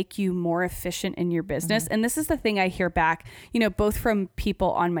them make you more efficient in your business. And this is the thing I hear back, both from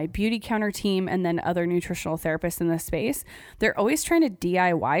people on my beauty counter team and then other nutritional therapists in the space. They're always trying to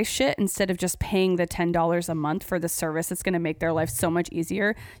DIY shit instead of just paying the $10 a month for the service that's going to make their life so much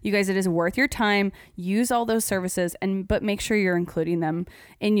easier. You guys, it is worth your time. Use all those services, but make sure you're including them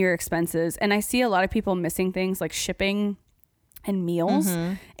in your expenses. And I see a lot of people missing things like shipping and meals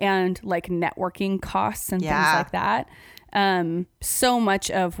and like networking costs and things like that. So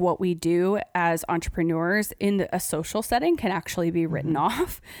much of what we do as entrepreneurs in a social setting can actually be written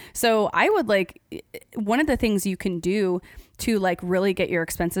off. So I would one of the things you can do to really get your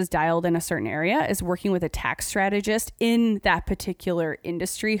expenses dialed in a certain area is working with a tax strategist in that particular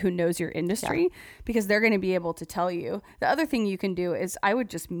industry who knows your industry, because they're going to be able to tell you. The other thing you can do is I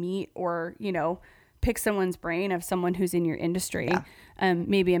would just meet or, pick someone's brain of someone who's in your industry,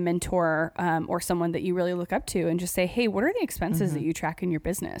 maybe a mentor or someone that you really look up to, and just say, hey, what are the expenses that you track in your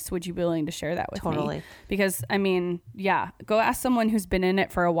business? Would you be willing to share that with me? Because go ask someone who's been in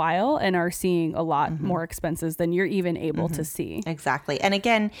it for a while and are seeing a lot more expenses than you're even able to see. Exactly. And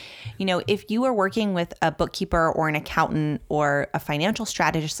again, if you are working with a bookkeeper or an accountant or a financial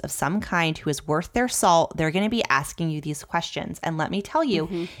strategist of some kind who is worth their salt, they're going to be asking you these questions. And let me tell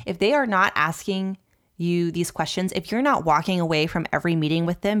you, if they are not asking you these questions, if you're not walking away from every meeting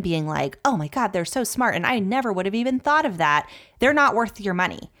with them being like, oh my God, they're so smart and I never would have even thought of that, they're not worth your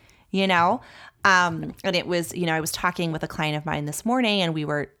money, And it was, I was talking with a client of mine this morning and we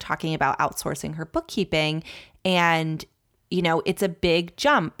were talking about outsourcing her bookkeeping, and it's a big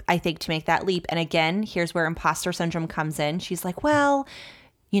jump, I think, to make that leap. And again, here's where imposter syndrome comes in. She's like, well,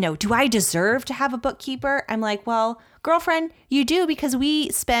 do I deserve to have a bookkeeper? I'm like, well, girlfriend, you do, because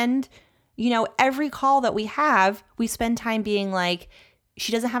we spend every call that we have, we spend time being like,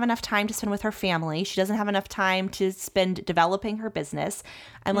 she doesn't have enough time to spend with her family. She doesn't have enough time to spend developing her business.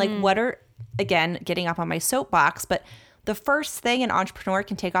 I'm like, what are, again, getting up on my soapbox, but the first thing an entrepreneur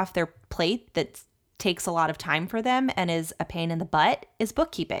can take off their plate that takes a lot of time for them and is a pain in the butt is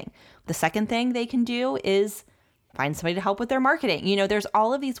bookkeeping. The second thing they can do is find somebody to help with their marketing. There's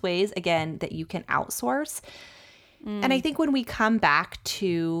all of these ways, again, that you can outsource. And I think when we come back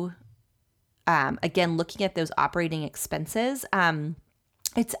to again, looking at those operating expenses, and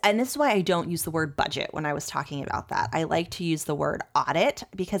this is why I don't use the word budget when I was talking about that. I like to use the word audit,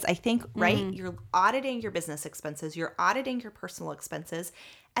 because I think, you're auditing your business expenses, you're auditing your personal expenses,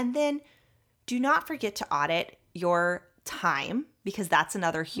 and then do not forget to audit your time, because that's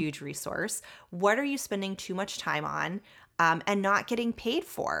another huge resource. What are you spending too much time on and not getting paid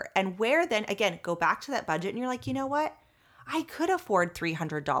for? And where then, again, go back to that budget and you're like, you know what? I could afford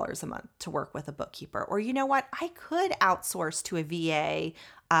 $300 a month to work with a bookkeeper. Or you know what? I could outsource to a VA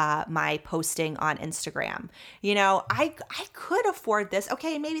my posting on Instagram. I could afford this.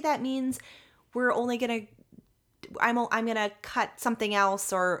 Okay, maybe that means we're only going to, I'm going to cut something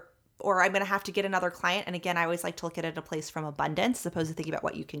else, or I'm going to have to get another client. And again, I always like to look at it at a place from abundance, as opposed to thinking about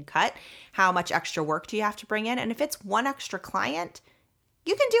what you can cut. How much extra work do you have to bring in? And if it's one extra client,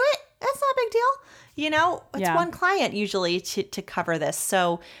 you can do it. That's not a big deal. It's one client usually to cover this.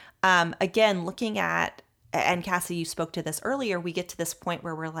 So again, looking at, and Cassie, you spoke to this earlier, we get to this point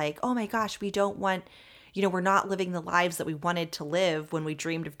where we're like, oh my gosh, we don't want, we're not living the lives that we wanted to live when we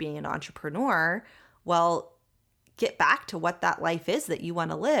dreamed of being an entrepreneur. Well, get back to what that life is that you want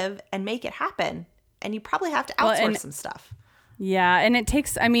to live and make it happen. And you probably have to outsource some stuff. Yeah. And it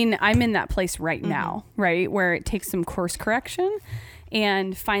takes, I'm in that place right now, right? Where it takes some course correction.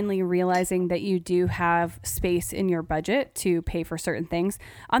 And finally realizing that you do have space in your budget to pay for certain things.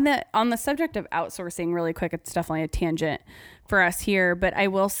 On the subject of outsourcing, really quick, it's definitely a tangent for us here, but I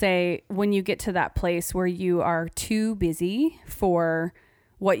will say, when you get to that place where you are too busy for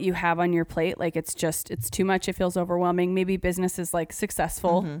what you have on your plate, it's too much, it feels overwhelming. Maybe business is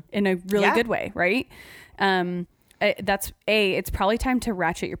successful in a really good way, right? It's probably time to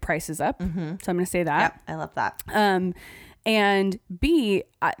ratchet your prices up. So I'm going to say that. Yep, I love that. And B,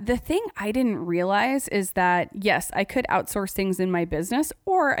 the thing I didn't realize is that, yes, I could outsource things in my business,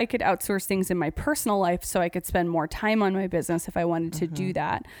 or I could outsource things in my personal life so I could spend more time on my business if I wanted to do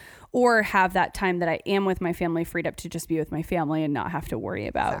that, or have that time that I am with my family freed up to just be with my family and not have to worry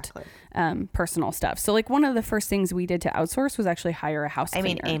about personal stuff. So one of the first things we did to outsource was actually hire a house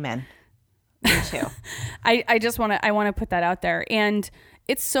cleaner. Amen. Me too. I want to put that out there. And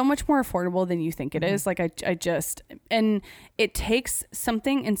it's so much more affordable than you think it is. Like I just, and it takes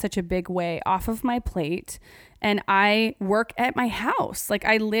something in such a big way off of my plate. And I work at my house. Like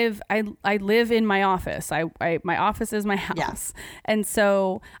I live in my office. My office is my house. Yes. And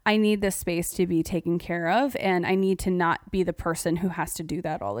so I need this space to be taken care of, and I need to not be the person who has to do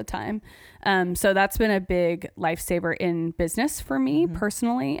that all the time. So that's been a big lifesaver in business for me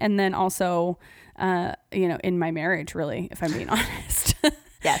personally. And then also, in my marriage, really, if I'm being honest.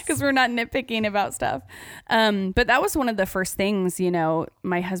 Yes. Because we're not nitpicking about stuff. But that was one of the first things,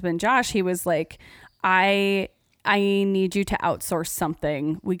 my husband, Josh, he was like, I need you to outsource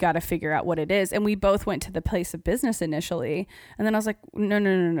something. We got to figure out what it is. And we both went to the place of business initially. And then I was like,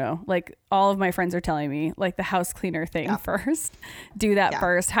 no. Like all of my friends are telling me, like the house cleaner thing first, do that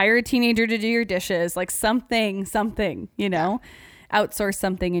first, hire a teenager to do your dishes, like something, outsource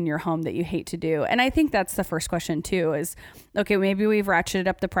something in your home that you hate to do. And I think that's the first question too is, okay, maybe we've ratcheted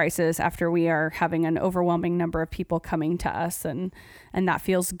up the prices after we are having an overwhelming number of people coming to us and that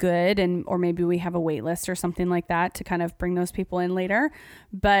feels good. Or maybe we have a wait list or something like that to kind of bring those people in later.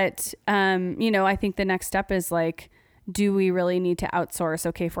 But, I think the next step is like, do we really need to outsource?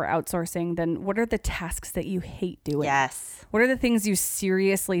 Okay, if we're outsourcing, then what are the tasks that you hate doing? Yes. What are the things you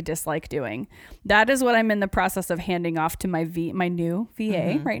seriously dislike doing? That is what I'm in the process of handing off to my new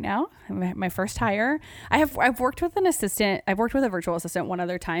VA right now, my first hire. I've worked with an assistant. I've worked with a virtual assistant one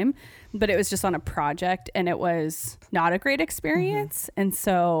other time, but it was just on a project and it was not a great experience. And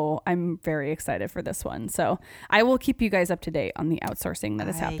so I'm very excited for this one. So I will keep you guys up to date on the outsourcing that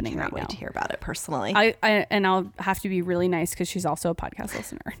is happening right now. I cannot wait to hear about it personally. And I'll have to be really nice because she's also a podcast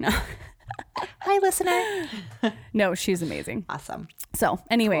listener. No. Hi, listener. No, she's amazing. Awesome. So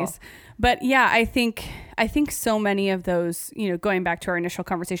anyways, cool. But yeah, I think so many of those, going back to our initial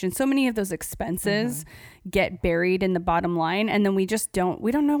conversation, so many of those expenses get buried in the bottom line. And then we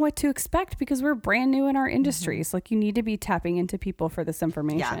don't know what to expect because we're brand new in our industries. Like you need to be tapping into people for this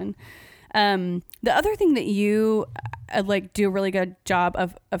information. Yeah. The other thing that you do a really good job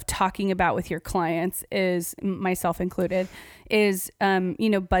of talking about with your clients is, myself included, is,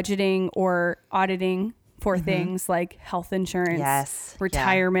 budgeting or auditing for things like health insurance,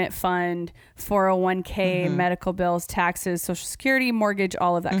 retirement fund, 401k, medical bills, taxes, Social Security, mortgage,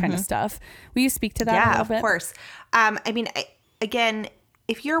 all of that kind of stuff. Will you speak to that a little bit? Yeah, of course. Again,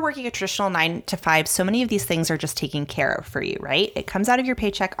 if you're working a traditional 9 to 5, so many of these things are just taken care of for you, right? It comes out of your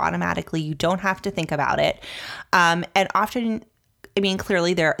paycheck automatically. You don't have to think about it. And often,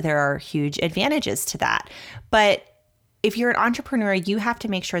 clearly there are huge advantages to that. But if you're an entrepreneur, you have to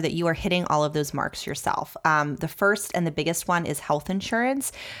make sure that you are hitting all of those marks yourself. The first and the biggest one is health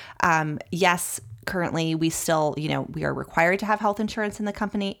insurance. Yes, currently we still, we are required to have health insurance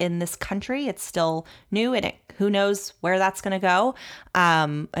in this country. It's still new and who knows where that's going to go.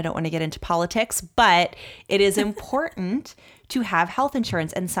 I don't want to get into politics, but it is important to have health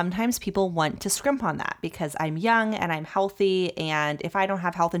insurance. And sometimes people want to scrimp on that because I'm young and I'm healthy. And if I don't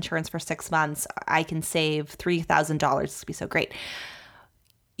have health insurance for 6 months, I can save $3,000. This would be so great.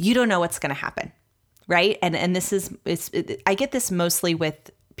 You don't know what's going to happen, right? And I get this mostly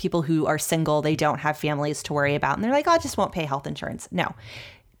with people who are single. They don't have families to worry about. And they're like, I just won't pay health insurance. No,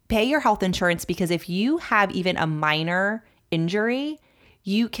 pay your health insurance because if you have even a minor injury,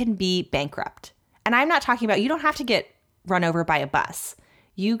 you can be bankrupt. And I'm not talking about, you don't have to get run over by a bus.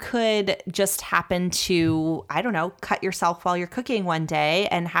 You could just happen to, cut yourself while you're cooking one day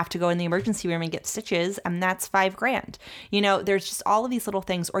and have to go in the emergency room and get stitches, and that's $5,000. There's just all of these little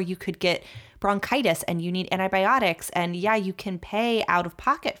things. Or you could get bronchitis and you need antibiotics, and you can pay out of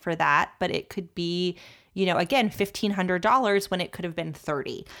pocket for that, but it could be, again, $1,500 when it could have been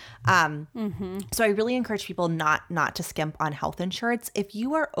 $30,000. So I really encourage people not to skimp on health insurance. If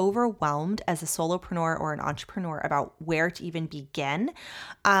you are overwhelmed as a solopreneur or an entrepreneur about where to even begin,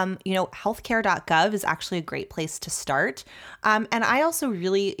 healthcare.gov is actually a great place to start. And I also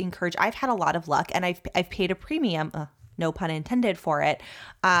really encourage, I've had a lot of luck and I've paid a premium, no pun intended, for it.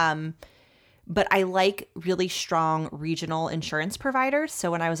 But I like really strong regional insurance providers.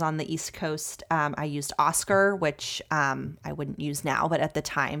 So when I was on the East Coast, I used Oscar, which I wouldn't use now, but at the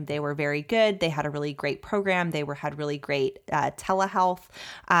time they were very good. They had a really great program. They had really great telehealth.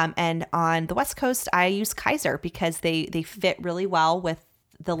 And on the West Coast, I used Kaiser because they fit really well with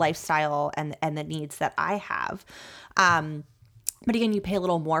the lifestyle and the needs that I have. But again, you pay a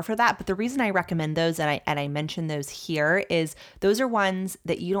little more for that. But the reason I recommend those, and I mention those here, is those are ones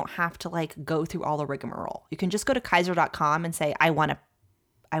that you don't have to go through all the rigmarole. You can just go to Kaiser.com and say, I want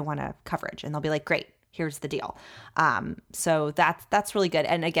a coverage. And they'll be like, great, here's the deal. So that's really good.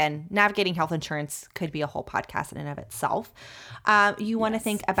 And again, navigating health insurance could be a whole podcast in and of itself. You want to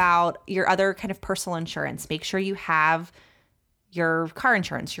think about your other kind of personal insurance. Make sure you have your car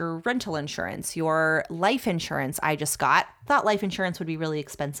insurance, your rental insurance, your life insurance. I just thought life insurance would be really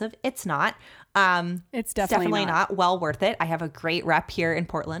expensive. It's not. It's definitely not well worth it. I have a great rep here in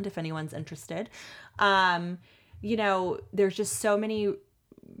Portland if anyone's interested. There's just so many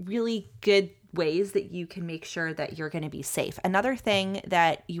really good ways that you can make sure that you're going to be safe. Another thing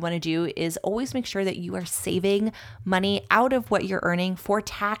that you want to do is always make sure that you are saving money out of what you're earning for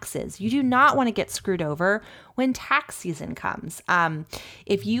taxes. You do not want to get screwed over when tax season comes.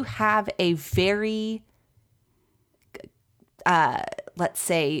 If you have a very, let's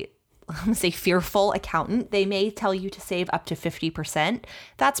say fearful accountant, they may tell you to save up to 50%.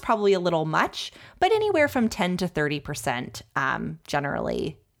 That's probably a little much, but anywhere from 10 to 30%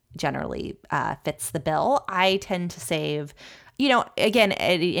 generally fits the bill. I tend to save, again,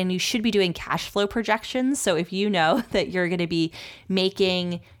 and you should be doing cash flow projections. So if you know that you're going to be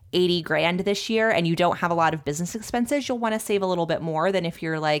making 80 grand this year and you don't have a lot of business expenses, you'll want to save a little bit more than if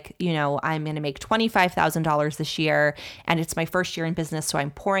you're like, I'm going to make $25,000 this year and it's my first year in business, so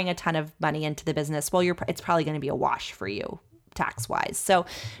I'm pouring a ton of money into the business. Well, it's probably going to be a wash for you tax-wise. So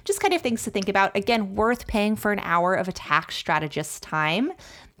just kind of things to think about. Again, worth paying for an hour of a tax strategist's time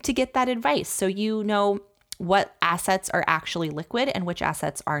to get that advice so you know what assets are actually liquid and which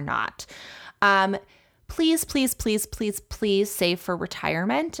assets are not. Please, please, please, please, please save for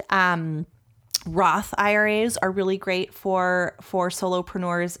retirement. Roth IRAs are really great for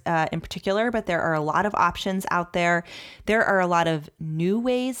solopreneurs in particular, but there are a lot of options out there. There are a lot of new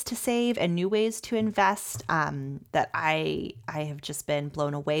ways to save and new ways to invest that I have just been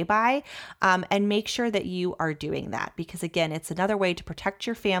blown away by. And make sure that you are doing that because, again, it's another way to protect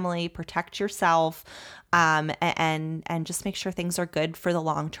your family, protect yourself, and just make sure things are good for the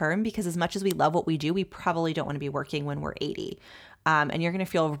long term because as much as we love what we do, we probably don't want to be working when we're 80. And you're going to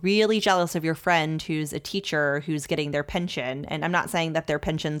feel really jealous of your friend who's a teacher who's getting their pension. And I'm not saying that their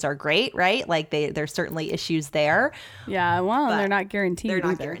pensions are great, right? Like there's certainly issues there. Yeah, well, they're not guaranteed. They're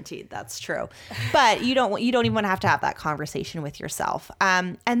not guaranteed. That's true. But you don't even want to have that conversation with yourself.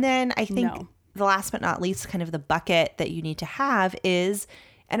 And then I think the last but not least, kind of the bucket that you need to have is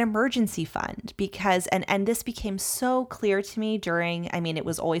an emergency fund because, and this became so clear to me it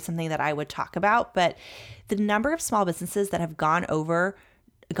was always something that I would talk about, but the number of small businesses that have gone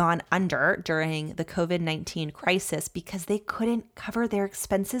under during the COVID-19 crisis because they couldn't cover their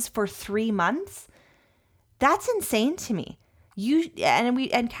expenses for 3 months. That's insane to me.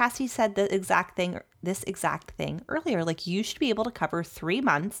 And Cassie said this exact thing earlier, like you should be able to cover 3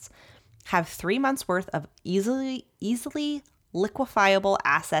 months, have 3 months worth of easily liquefiable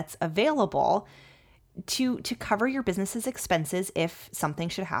assets available to cover your business's expenses if something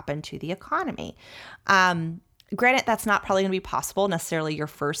should happen to the economy. Granted, that's not probably going to be possible necessarily your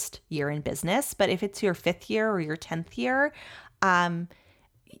first year in business, but if it's your 5th year or your 10th year,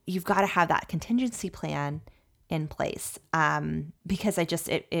 you've got to have that contingency plan in place. Because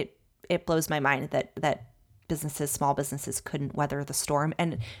it blows my mind that small businesses couldn't weather the storm.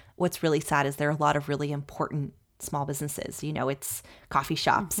 And what's really sad is there are a lot of really important small businesses. It's coffee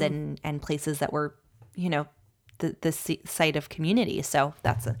shops and places that were, the site of community. So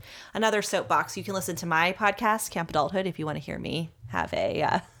that's another soapbox. You can listen to my podcast, Camp Adulthood, if you want to hear me have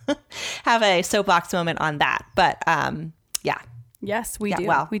a have a soapbox moment on that. But yeah. Yes, we do.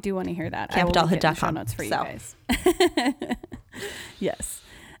 Well, we do want to hear that. CampAdulthood.com. Show notes for you guys. Yes.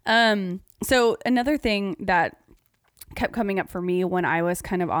 So another thing that kept coming up for me when I was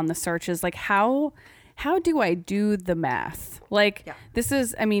kind of on the search is like, how do I do the math? This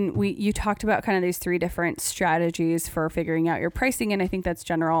is, you talked about kind of these 3 different strategies for figuring out your pricing. And I think that's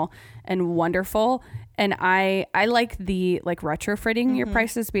general and wonderful. And I like the retrofitting your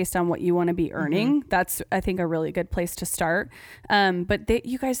prices based on what you want to be earning. That's, I think, a really good place to start. But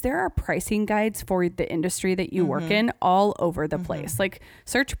you guys, there are pricing guides for the industry that you work in all over the place. Like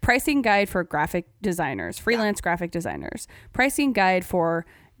search pricing guide for graphic designers, freelance graphic designers, pricing guide for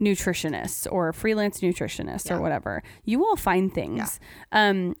nutritionists or freelance nutritionists or whatever. You will find things.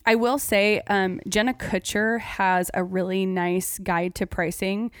 I will say Jenna Kutcher has a really nice guide to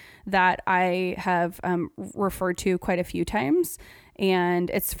pricing that I have referred to quite a few times,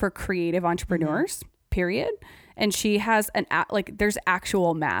 and it's for creative entrepreneurs. period. And she has there's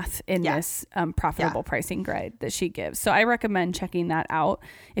actual math in this profitable pricing guide that she gives. So I recommend checking that out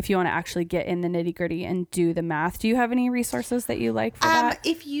if you want to actually get in the nitty gritty and do the math. Do you have any resources that you like for that?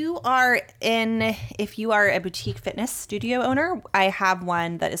 If you are a boutique fitness studio owner, I have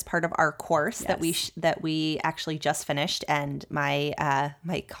one that is part of our course that we actually just finished. And my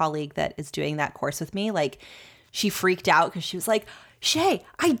my colleague that is doing that course with me, like, she freaked out because she was like, Shea,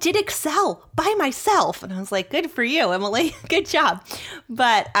 I did Excel by myself. And I was like, good for you, Emily. Good job.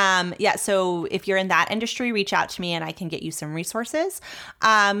 But so if you're in that industry, reach out to me and I can get you some resources.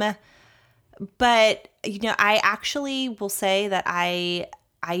 But, I actually will say that I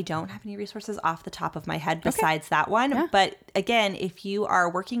don't have any resources off the top of my head besides that one. Yeah. But again, if you are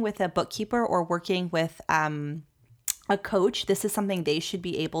working with a bookkeeper or working with a coach, this is something they should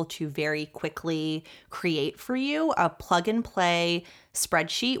be able to very quickly create for you, a plug and play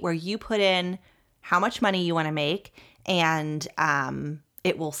spreadsheet where you put in how much money you want to make, and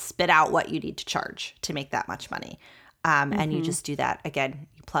it will spit out what you need to charge to make that much money. And you just do that. Again,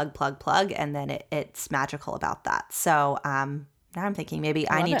 you plug, and then it's magical about that. So now I'm thinking maybe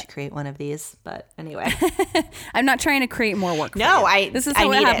I need to create one of these, but anyway. I'm not trying to create more work for you. This is how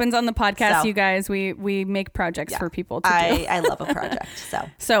it happens on the podcast, you guys. We make projects for people to do. I love a project.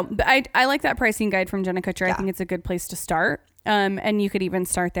 But I like that pricing guide from Jenna Kutcher. I think it's a good place to start. And you could even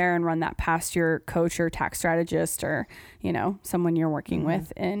start there and run that past your coach or tax strategist or, someone you're working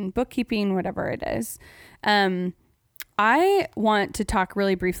with in bookkeeping, whatever it is. I want to talk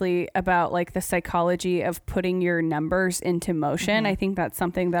really briefly about like the psychology of putting your numbers into motion. I think that's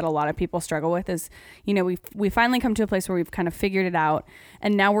something that a lot of people struggle with is, we finally come to a place where we've kind of figured it out,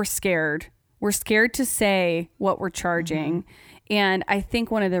 and now we're scared. We're scared to say what we're charging. And I think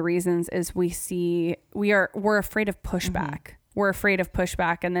one of the reasons is we're afraid of pushback. We're afraid of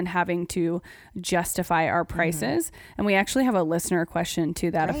pushback and then having to justify our prices. And we actually have a listener question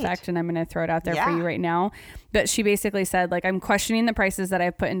to that effect, and I'm going to throw it out there for you right now. But she basically said, like, I'm questioning the prices that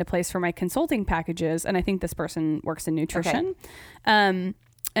I've put into place for my consulting packages. And I think this person works in nutrition.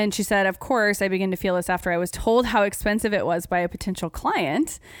 And she said, of course, I began to feel this after I was told how expensive it was by a potential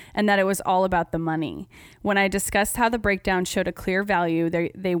client and that it was all about the money. When I discussed how the breakdown showed a clear value,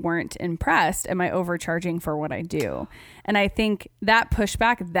 they weren't impressed. Am I overcharging for what I do? And I think that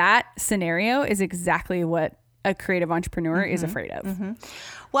pushback, that scenario is exactly what a creative entrepreneur is afraid of.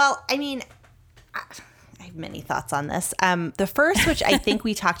 Well, I mean, I have many thoughts on this. The first, which I think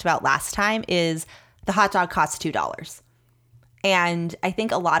we talked about last time, is the hot dog costs $2. And I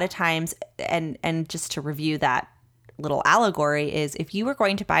think a lot of times, and just to review that little allegory, is if you were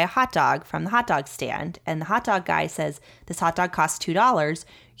going to buy a hot dog from the hot dog stand and the hot dog guy says, this hot dog costs $2,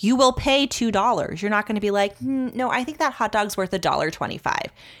 you will pay $2. You're not going to be like, no, I think that hot dog's worth $1.25.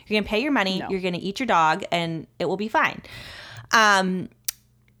 You're going to pay your money, you're going to eat your dog, and it will be fine.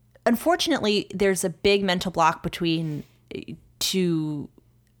 Unfortunately, there's a big mental block between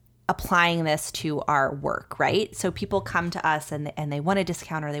applying this to our work, right? So people come to us and they want a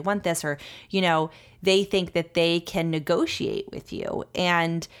discount or they want this, or, they think that they can negotiate with you.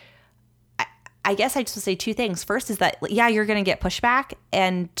 And I guess I just would say two things. First is that, you're going to get pushback.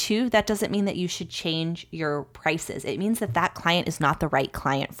 And two, that doesn't mean that you should change your prices. It means that client is not the right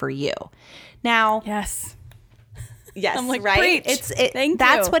client for you. Now, Yes, I'm like, right?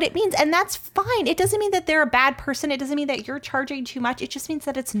 That's what it means. And that's fine. It doesn't mean that they're a bad person. It doesn't mean that you're charging too much. It just means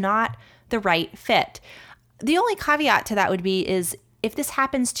that it's not the right fit. The only caveat to that would be is if this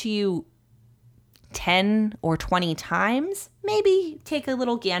happens to you 10 or 20 times, maybe take a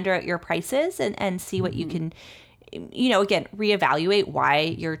little gander at your prices and see what you can, again, reevaluate why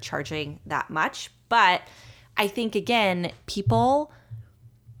you're charging that much. But I think, again, people,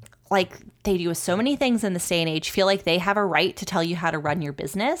 like they do with so many things in this day and age, feel like they have a right to tell you how to run your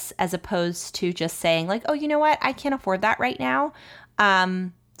business, as opposed to just saying like, oh, you know what? I can't afford that right now.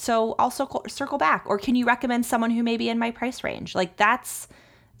 So I'll circle back. Or can you recommend someone who may be in my price range? Like that's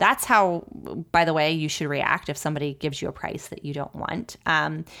how, by the way, you should react if somebody gives you a price that you don't want.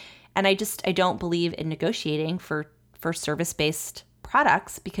 And I don't believe in negotiating for service-based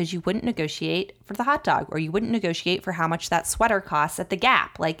products, because you wouldn't negotiate for the hot dog, or you wouldn't negotiate for how much that sweater costs at the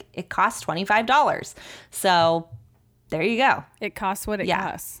Gap. Like, it costs $25. So there you go. It costs what it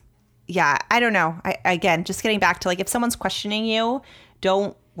costs. Yeah. I don't know. Again, just getting back to, like, if someone's questioning you,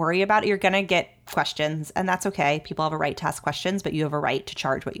 don't worry about it. You're going to get questions, and that's okay. People have a right to ask questions, but you have a right to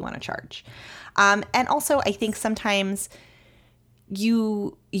charge what you want to charge. And also, I think sometimes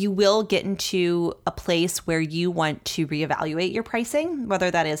you will get into a place where you want to reevaluate your pricing,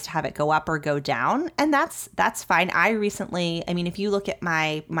 whether that is to have it go up or go down. And that's fine. If you look at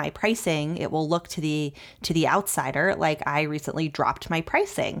my pricing, it will look to the outsider like I recently dropped my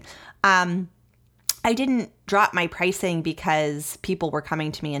pricing. I didn't drop my pricing because people were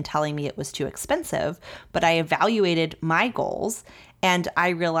coming to me and telling me it was too expensive, but I evaluated my goals and I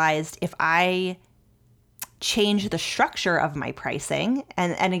realized if I change the structure of my pricing,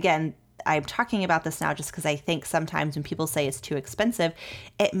 and again, I'm talking about this now just because I think sometimes when people say it's too expensive,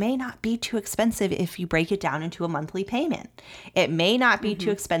 it may not be too expensive if you break it down into a monthly payment. It may not be too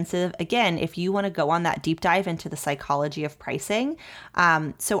expensive, again, if you want to go on that deep dive into the psychology of pricing.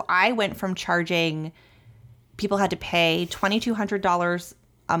 So I went from charging, people had to pay $2,200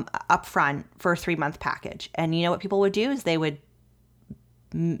 upfront for a 3-month package. And you know what people would do is they would,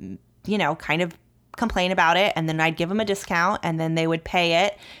 kind of complain about it, and then I'd give them a discount, and then they would pay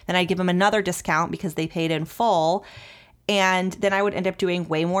it. Then I'd give them another discount because they paid in full, and then I would end up doing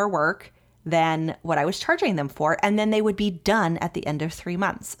way more work than what I was charging them for, and then they would be done at the end of 3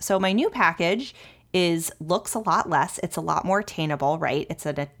 months. So my new package looks a lot less. It's a lot more attainable, right? It's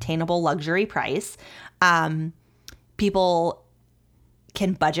an attainable luxury price. People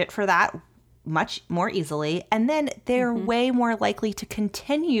can budget for that much more easily. And then they're way more likely to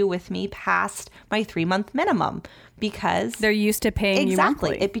continue with me past my 3-month minimum because they're used to paying you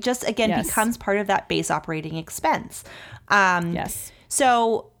monthly. It just, again, becomes part of that base operating expense. Yes.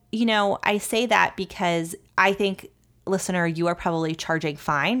 So, I say that because I think, listener, you are probably charging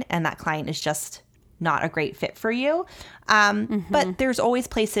fine and that client is just not a great fit for you. But there's always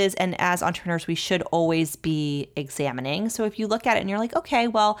places, and as entrepreneurs, we should always be examining. So if you look at it and you're like, okay,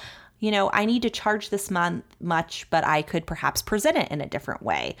 well, I need to charge this month much, but I could perhaps present it in a different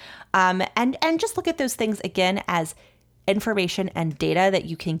way. And just look at those things again as information and data that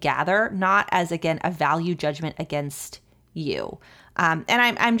you can gather, not as, again, a value judgment against you. And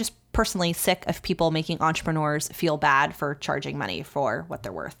I'm just personally sick of people making entrepreneurs feel bad for charging money for what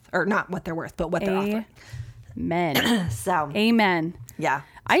they're worth, or not what they're worth, but what they're offering. Amen. So, amen. Yeah.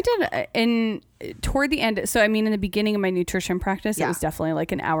 I did toward the end. So, in the beginning of my nutrition practice, it was definitely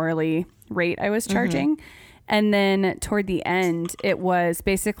like an hourly rate I was charging. And then toward the end, it was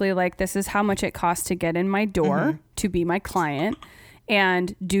basically like, this is how much it costs to get in my door to be my client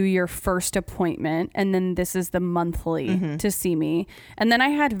and do your first appointment. And then this is the monthly to see me. And then I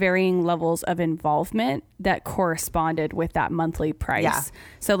had varying levels of involvement that corresponded with that monthly price. Yeah.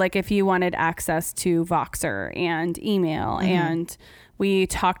 So like if you wanted access to Voxer and email and we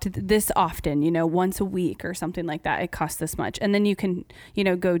talked this often, once a week or something like that, it costs this much. And then you can,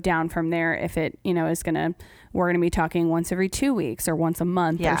 go down from there if it, we're going to be talking once every 2 weeks or once a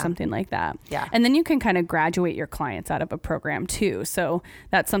month or something like that. Yeah. And then you can kind of graduate your clients out of a program too. So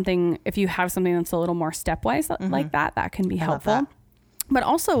that's something, if you have something that's a little more stepwise like that can be helpful. But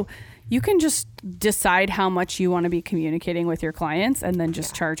also you can just decide how much you want to be communicating with your clients and then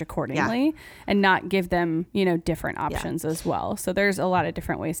just charge accordingly and not give them, different options as well. So there's a lot of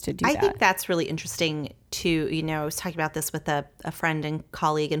different ways to do that. I think that's really interesting too. I was talking about this with a friend and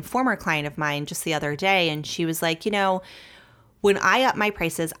colleague and former client of mine just the other day. And she was like, when I up my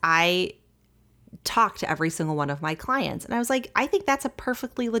prices, I talk to every single one of my clients. And I was like, I think that's a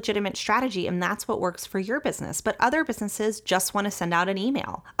perfectly legitimate strategy. And that's what works for your business. But other businesses just want to send out an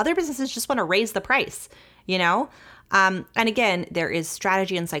email. Other businesses just want to raise the price, And again, there is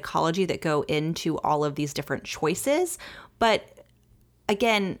strategy and psychology that go into all of these different choices. But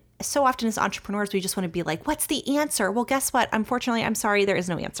again, so often as entrepreneurs, we just want to be like, what's the answer? Well, guess what? Unfortunately, I'm sorry, there is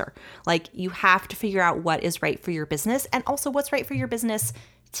no answer. Like, you have to figure out what is right for your business and also what's right for your business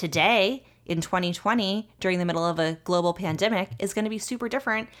today in 2020 during the middle of a global pandemic is going to be super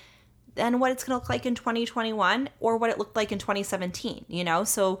different than what it's going to look like in 2021 or what it looked like in 2017,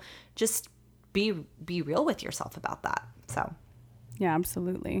 So just be real with yourself about that. So. Yeah,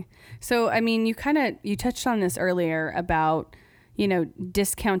 absolutely. So, you touched on this earlier about,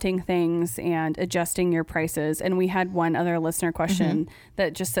 discounting things and adjusting your prices. And we had one other listener question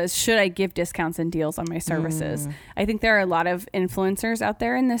that just says, should I give discounts and deals on my services? I think there are a lot of influencers out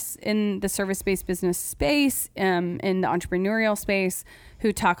there in the service-based business space, in the entrepreneurial space,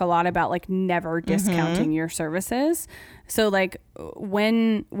 who talk a lot about like never discounting your services. So like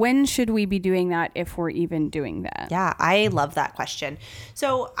when should we be doing that if we're even doing that? Yeah, I love that question.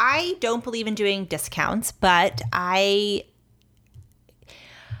 So I don't believe in doing discounts, but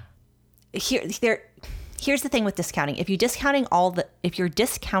here's the thing with discounting. If you're discounting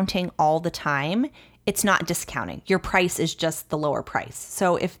all the time, it's not discounting. Your price is just the lower price.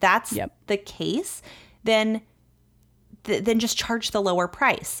 So if that's the case, then then just charge the lower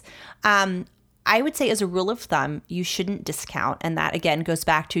price. I would say as a rule of thumb, you shouldn't discount. And that, again, goes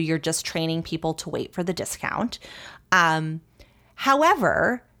back to you're just training people to wait for the discount.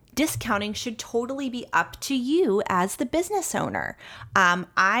 However, discounting should totally be up to you as the business owner.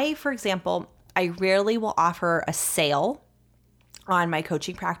 For example, I rarely will offer a sale on my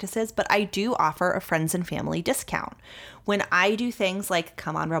coaching practices, but I do offer a friends and family discount. When I do things like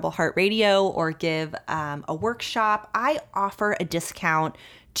come on Rebel Heart Radio or give a workshop, I offer a discount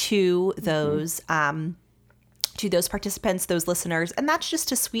to those participants, those listeners, and that's just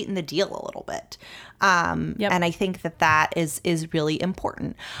to sweeten the deal a little bit. And I think that is really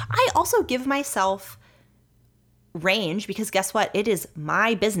important. I also give myself range because guess what? It is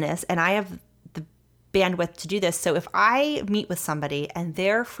my business and I have the bandwidth to do this. So if I meet with somebody and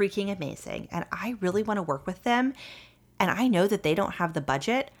they're freaking amazing and I really want to work with them and I know that they don't have the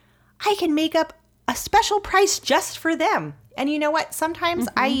budget, I can make up a special price just for them. And you know what? Sometimes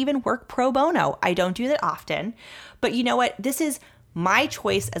I even work pro bono. I don't do that often. But you know what? This is my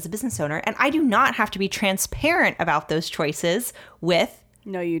choice as a business owner. And I do not have to be transparent about those choices with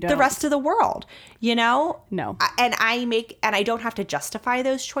the rest of the world. No. And I don't have to justify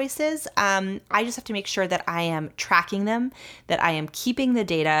those choices. I just have to make sure that I am tracking them, that I am keeping the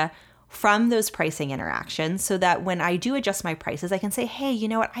data from those pricing interactions so that when I do adjust my prices, I can say, hey, you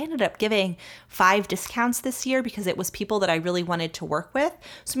know what? I ended up giving 5 discounts this year because it was people that I really wanted to work with.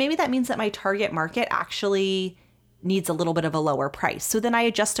 So maybe that means that my target market actually needs a little bit of a lower price. So then I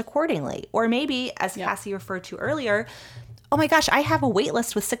adjust accordingly. Or maybe, as Cassie referred to earlier, oh my gosh, I have a wait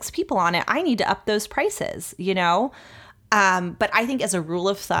list with 6 people on it. I need to up those prices, But I think as a rule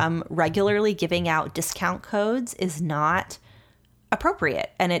of thumb, regularly giving out discount codes is not appropriate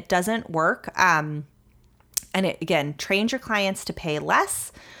and it doesn't work. And it, again, trains your clients to pay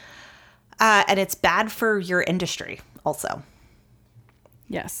less. And it's bad for your industry also.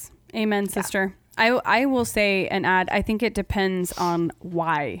 Yes. Amen, sister. I will say and add, I think it depends on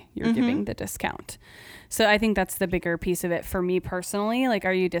why you're giving the discount. So I think that's the bigger piece of it for me personally. Like,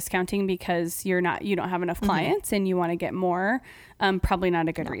 are you discounting because you don't have enough clients and you want to get more? Probably not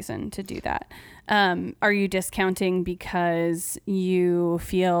a good reason to do that. Are you discounting because you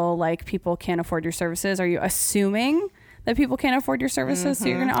feel like people can't afford your services? Are you assuming that people can't afford your services? So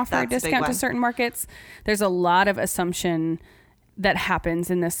you're going to offer a discount to certain markets? There's a lot of assumption that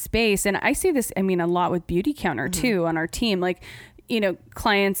happens in this space. And I see this, a lot with Beauty Counter too on our team. Like,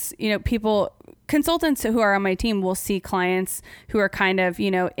 clients, people, consultants who are on my team will see clients who are kind of,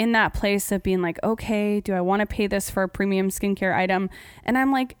 in that place of being like, okay, do I want to pay this for a premium skincare item? And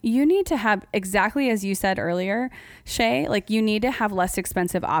I'm like, you need to have, exactly as you said earlier, Shea, like you need to have less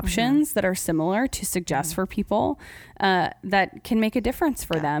expensive options that are similar to suggest for people that can make a difference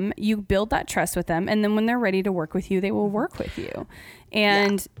for them. You build that trust with them. And then when they're ready to work with you, they will work with you.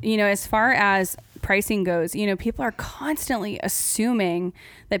 And, as far as pricing goes, people are constantly assuming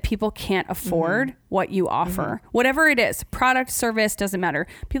that people can't afford what you offer, whatever it is, product, service, doesn't matter.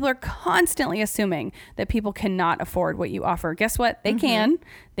 People are constantly assuming that people cannot afford what you offer. Guess what? They can,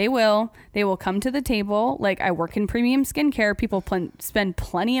 they will come to the table. Like, I work in premium skincare. People spend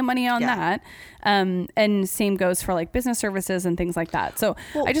plenty of money on that. And same goes for like business services and things like that. So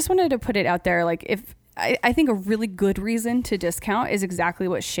I just wanted to put it out there. Like, if I think a really good reason to discount is exactly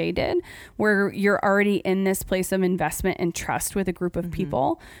what Shea did, where you're already in this place of investment and trust with a group of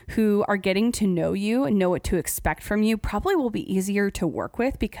people who are getting to know you and know what to expect from you. Probably will be easier to work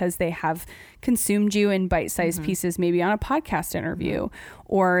with because they have consumed you in bite-sized pieces, maybe on a podcast interview,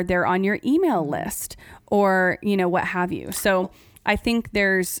 or they're on your email list, or, what have you. So I think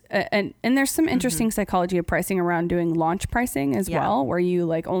there's there's some interesting psychology of pricing around doing launch pricing as well, where you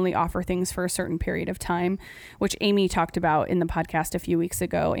like only offer things for a certain period of time, which Amy talked about in the podcast a few weeks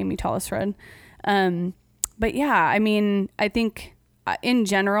ago, Amy Tollisred. But I think in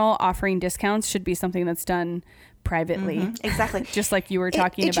general, offering discounts should be something that's done privately. Exactly. Just like you were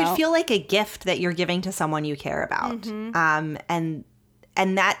talking about. It should feel like a gift that you're giving to someone you care about. And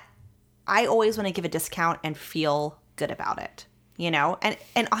that I always want to give a discount and feel good about it.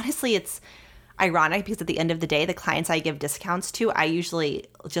 And honestly, it's ironic because at the end of the day, the clients I give discounts to, I usually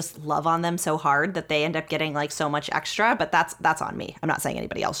just love on them so hard that they end up getting like so much extra, but that's on me. I'm not saying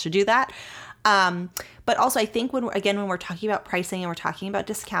anybody else should do that. But also I think when we're talking about pricing and we're talking about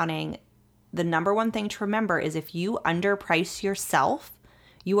discounting, the number one thing to remember is if you underprice yourself,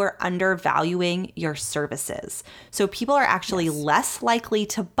 you are undervaluing your services. So people are actually less likely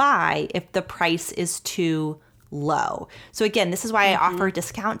to buy if the price is too low. So again, this is why I offer a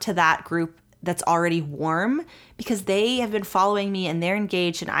discount to that group that's already warm, because they have been following me and they're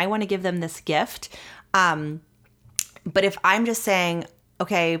engaged and I want to give them this gift. But if I'm just saying,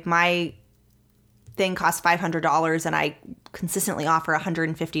 okay, my thing costs $500 and I consistently offer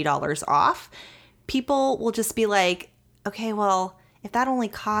 $150 off, people will just be like, okay, well, if that only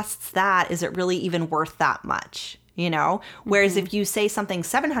costs that, is it really even worth that much? You know, whereas if you say something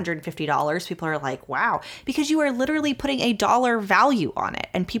 $750, people are like, wow, because you are literally putting a dollar value on it,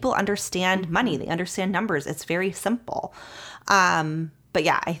 and people understand money. They understand numbers. It's very simple. But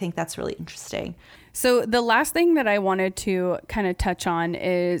yeah, I think that's really interesting. So the last thing that I wanted to kind of touch on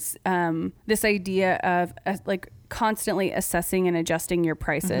is this idea of like constantly assessing and adjusting your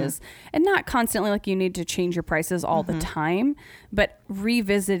prices, and not constantly like you need to change your prices all the time, but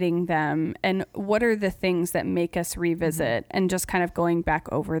revisiting them. And what are the things that make us revisit, and just kind of going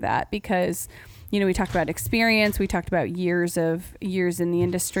back over that, because, you know, we talked about experience, we talked about years in the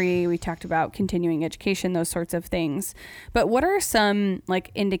industry, we talked about continuing education, those sorts of things. But what are some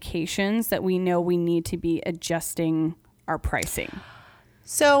like indications that we know we need to be adjusting our pricing?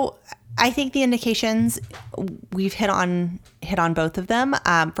 So I think the indications, we've hit on both of them.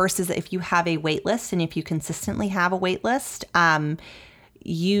 First is that if you have a wait list, and if you consistently have a wait list,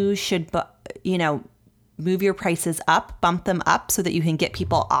 you should, move your prices up, bump them up so that you can get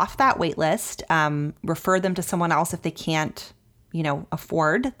people off that wait list, refer them to someone else if they can't,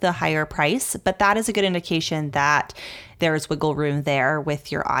 afford the higher price. But that is a good indication that there's wiggle room there with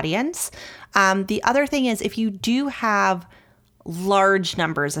your audience. The other thing is, if you do have large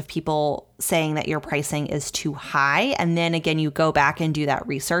numbers of people saying that your pricing is too high, and then again, you go back and do that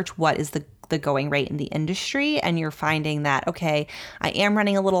research, what is the going rate in the industry, and you're finding that, okay, I am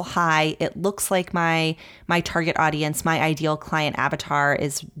running a little high. It looks like my target audience, my ideal client avatar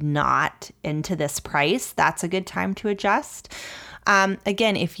is not into this price. That's a good time to adjust.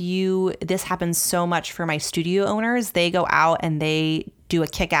 Again, this happens so much for my studio owners, they go out and they do a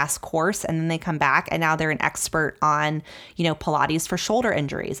kick-ass course, and then they come back and now they're an expert on, Pilates for shoulder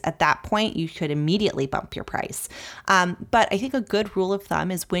injuries. At that point, you could immediately bump your price. But I think a good rule of thumb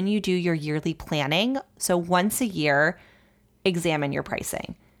is when you do your yearly planning, so once a year, examine your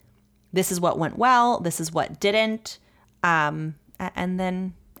pricing. This is what went well, this is what didn't, and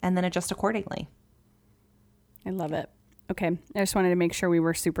then adjust accordingly. I love it. Okay. I just wanted to make sure we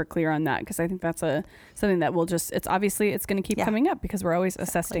were super clear on that, because I think that's something that it's going to keep coming up, because we're always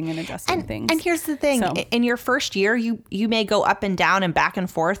assessing and adjusting things. And here's the thing. So, in your first year, you may go up and down and back and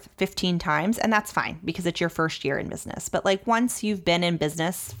forth 15 times, and that's fine because it's your first year in business. But like once you've been in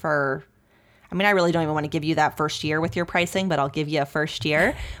business I really don't even want to give you that first year with your pricing, but I'll give you a first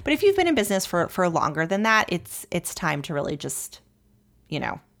year. But if you've been in business for longer than that, it's time to really just,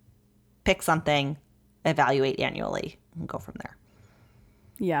 pick something, evaluate annually, and go from there.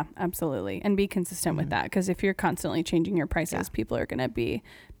 Yeah, absolutely. And be consistent with that, because if you're constantly changing your prices, people are going to be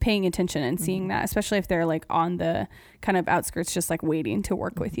paying attention and seeing that, especially if they're like on the kind of outskirts, just like waiting to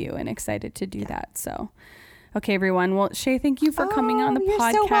work with you and excited to do that. So, okay, everyone. Well, Shea, thank you for coming on the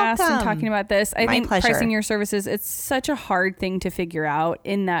podcast and talking about this. I think pleasure. Pricing your services, it's such a hard thing to figure out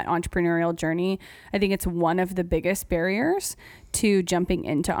in that entrepreneurial journey. I think it's one of the biggest barriers to jumping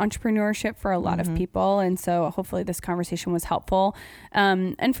into entrepreneurship for a lot of people. And so hopefully this conversation was helpful.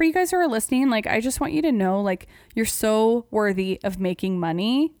 And for you guys who are listening, like, I just want you to know, like, you're so worthy of making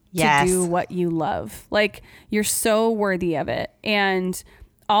money to do what you love. Like, you're so worthy of it. And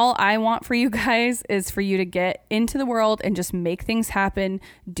all I want for you guys is for you to get into the world and just make things happen,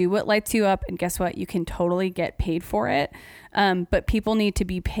 do what lights you up. And guess what? You can totally get paid for it. But people need to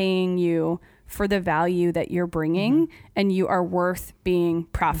be paying you for the value that you're bringing, and you are worth being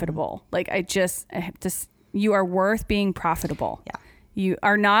profitable. Like, you are worth being profitable. Yeah. You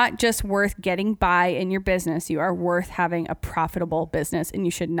are not just worth getting by in your business. You are worth having a profitable business, and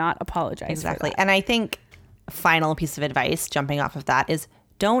you should not apologize for that. And I think final piece of advice jumping off of that is,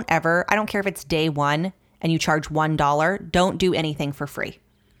 don't ever, I don't care if it's day one and you charge $1, don't do anything for free.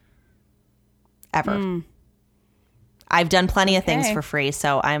 Ever. I've done plenty of things for free,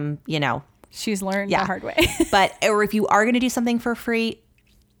 so I'm, She's learned the hard way. Or if you are going to do something for free,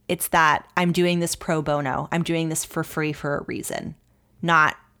 it's that I'm doing this pro bono. I'm doing this for free for a reason,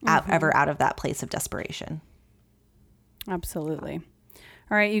 not ever out of that place of desperation. Absolutely.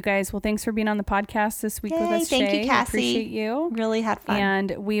 All right, you guys. Well, thanks for being on the podcast this week with us, Shea. Thank you, Cassie. I appreciate you. Really had fun.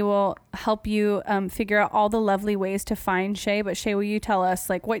 And we will help you figure out all the lovely ways to find Shea. But Shea, will you tell us,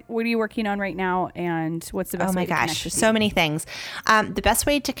 like, what are you working on right now, and what's the best way to connect with you? So many things. The best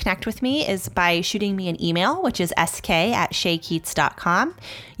way to connect with me is by shooting me an email, which is sk@sheakeats.com.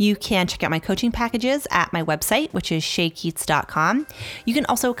 You can check out my coaching packages at my website, which is sheakeats.com. You can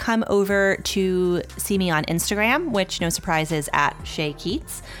also come over to see me on Instagram, which, no surprise, is at Shea Keats.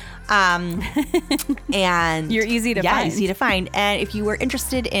 And you're easy to find. Easy to find. And if you were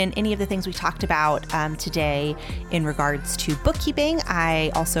interested in any of the things we talked about today in regards to bookkeeping,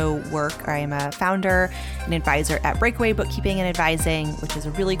 I am a founder and advisor at Breakaway Bookkeeping and Advising, which is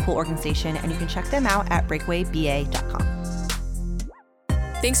a really cool organization. And you can check them out at breakawayba.com.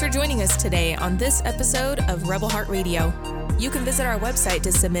 Thanks for joining us today on this episode of Rebel Heart Radio. You can visit our website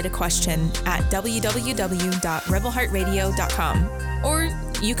to submit a question at www.rebelheartradio.com, or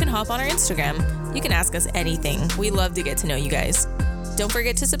you can hop on our Instagram. You can ask us anything. We love to get to know you guys. Don't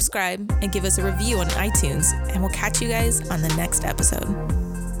forget to subscribe and give us a review on iTunes, and we'll catch you guys on the next episode.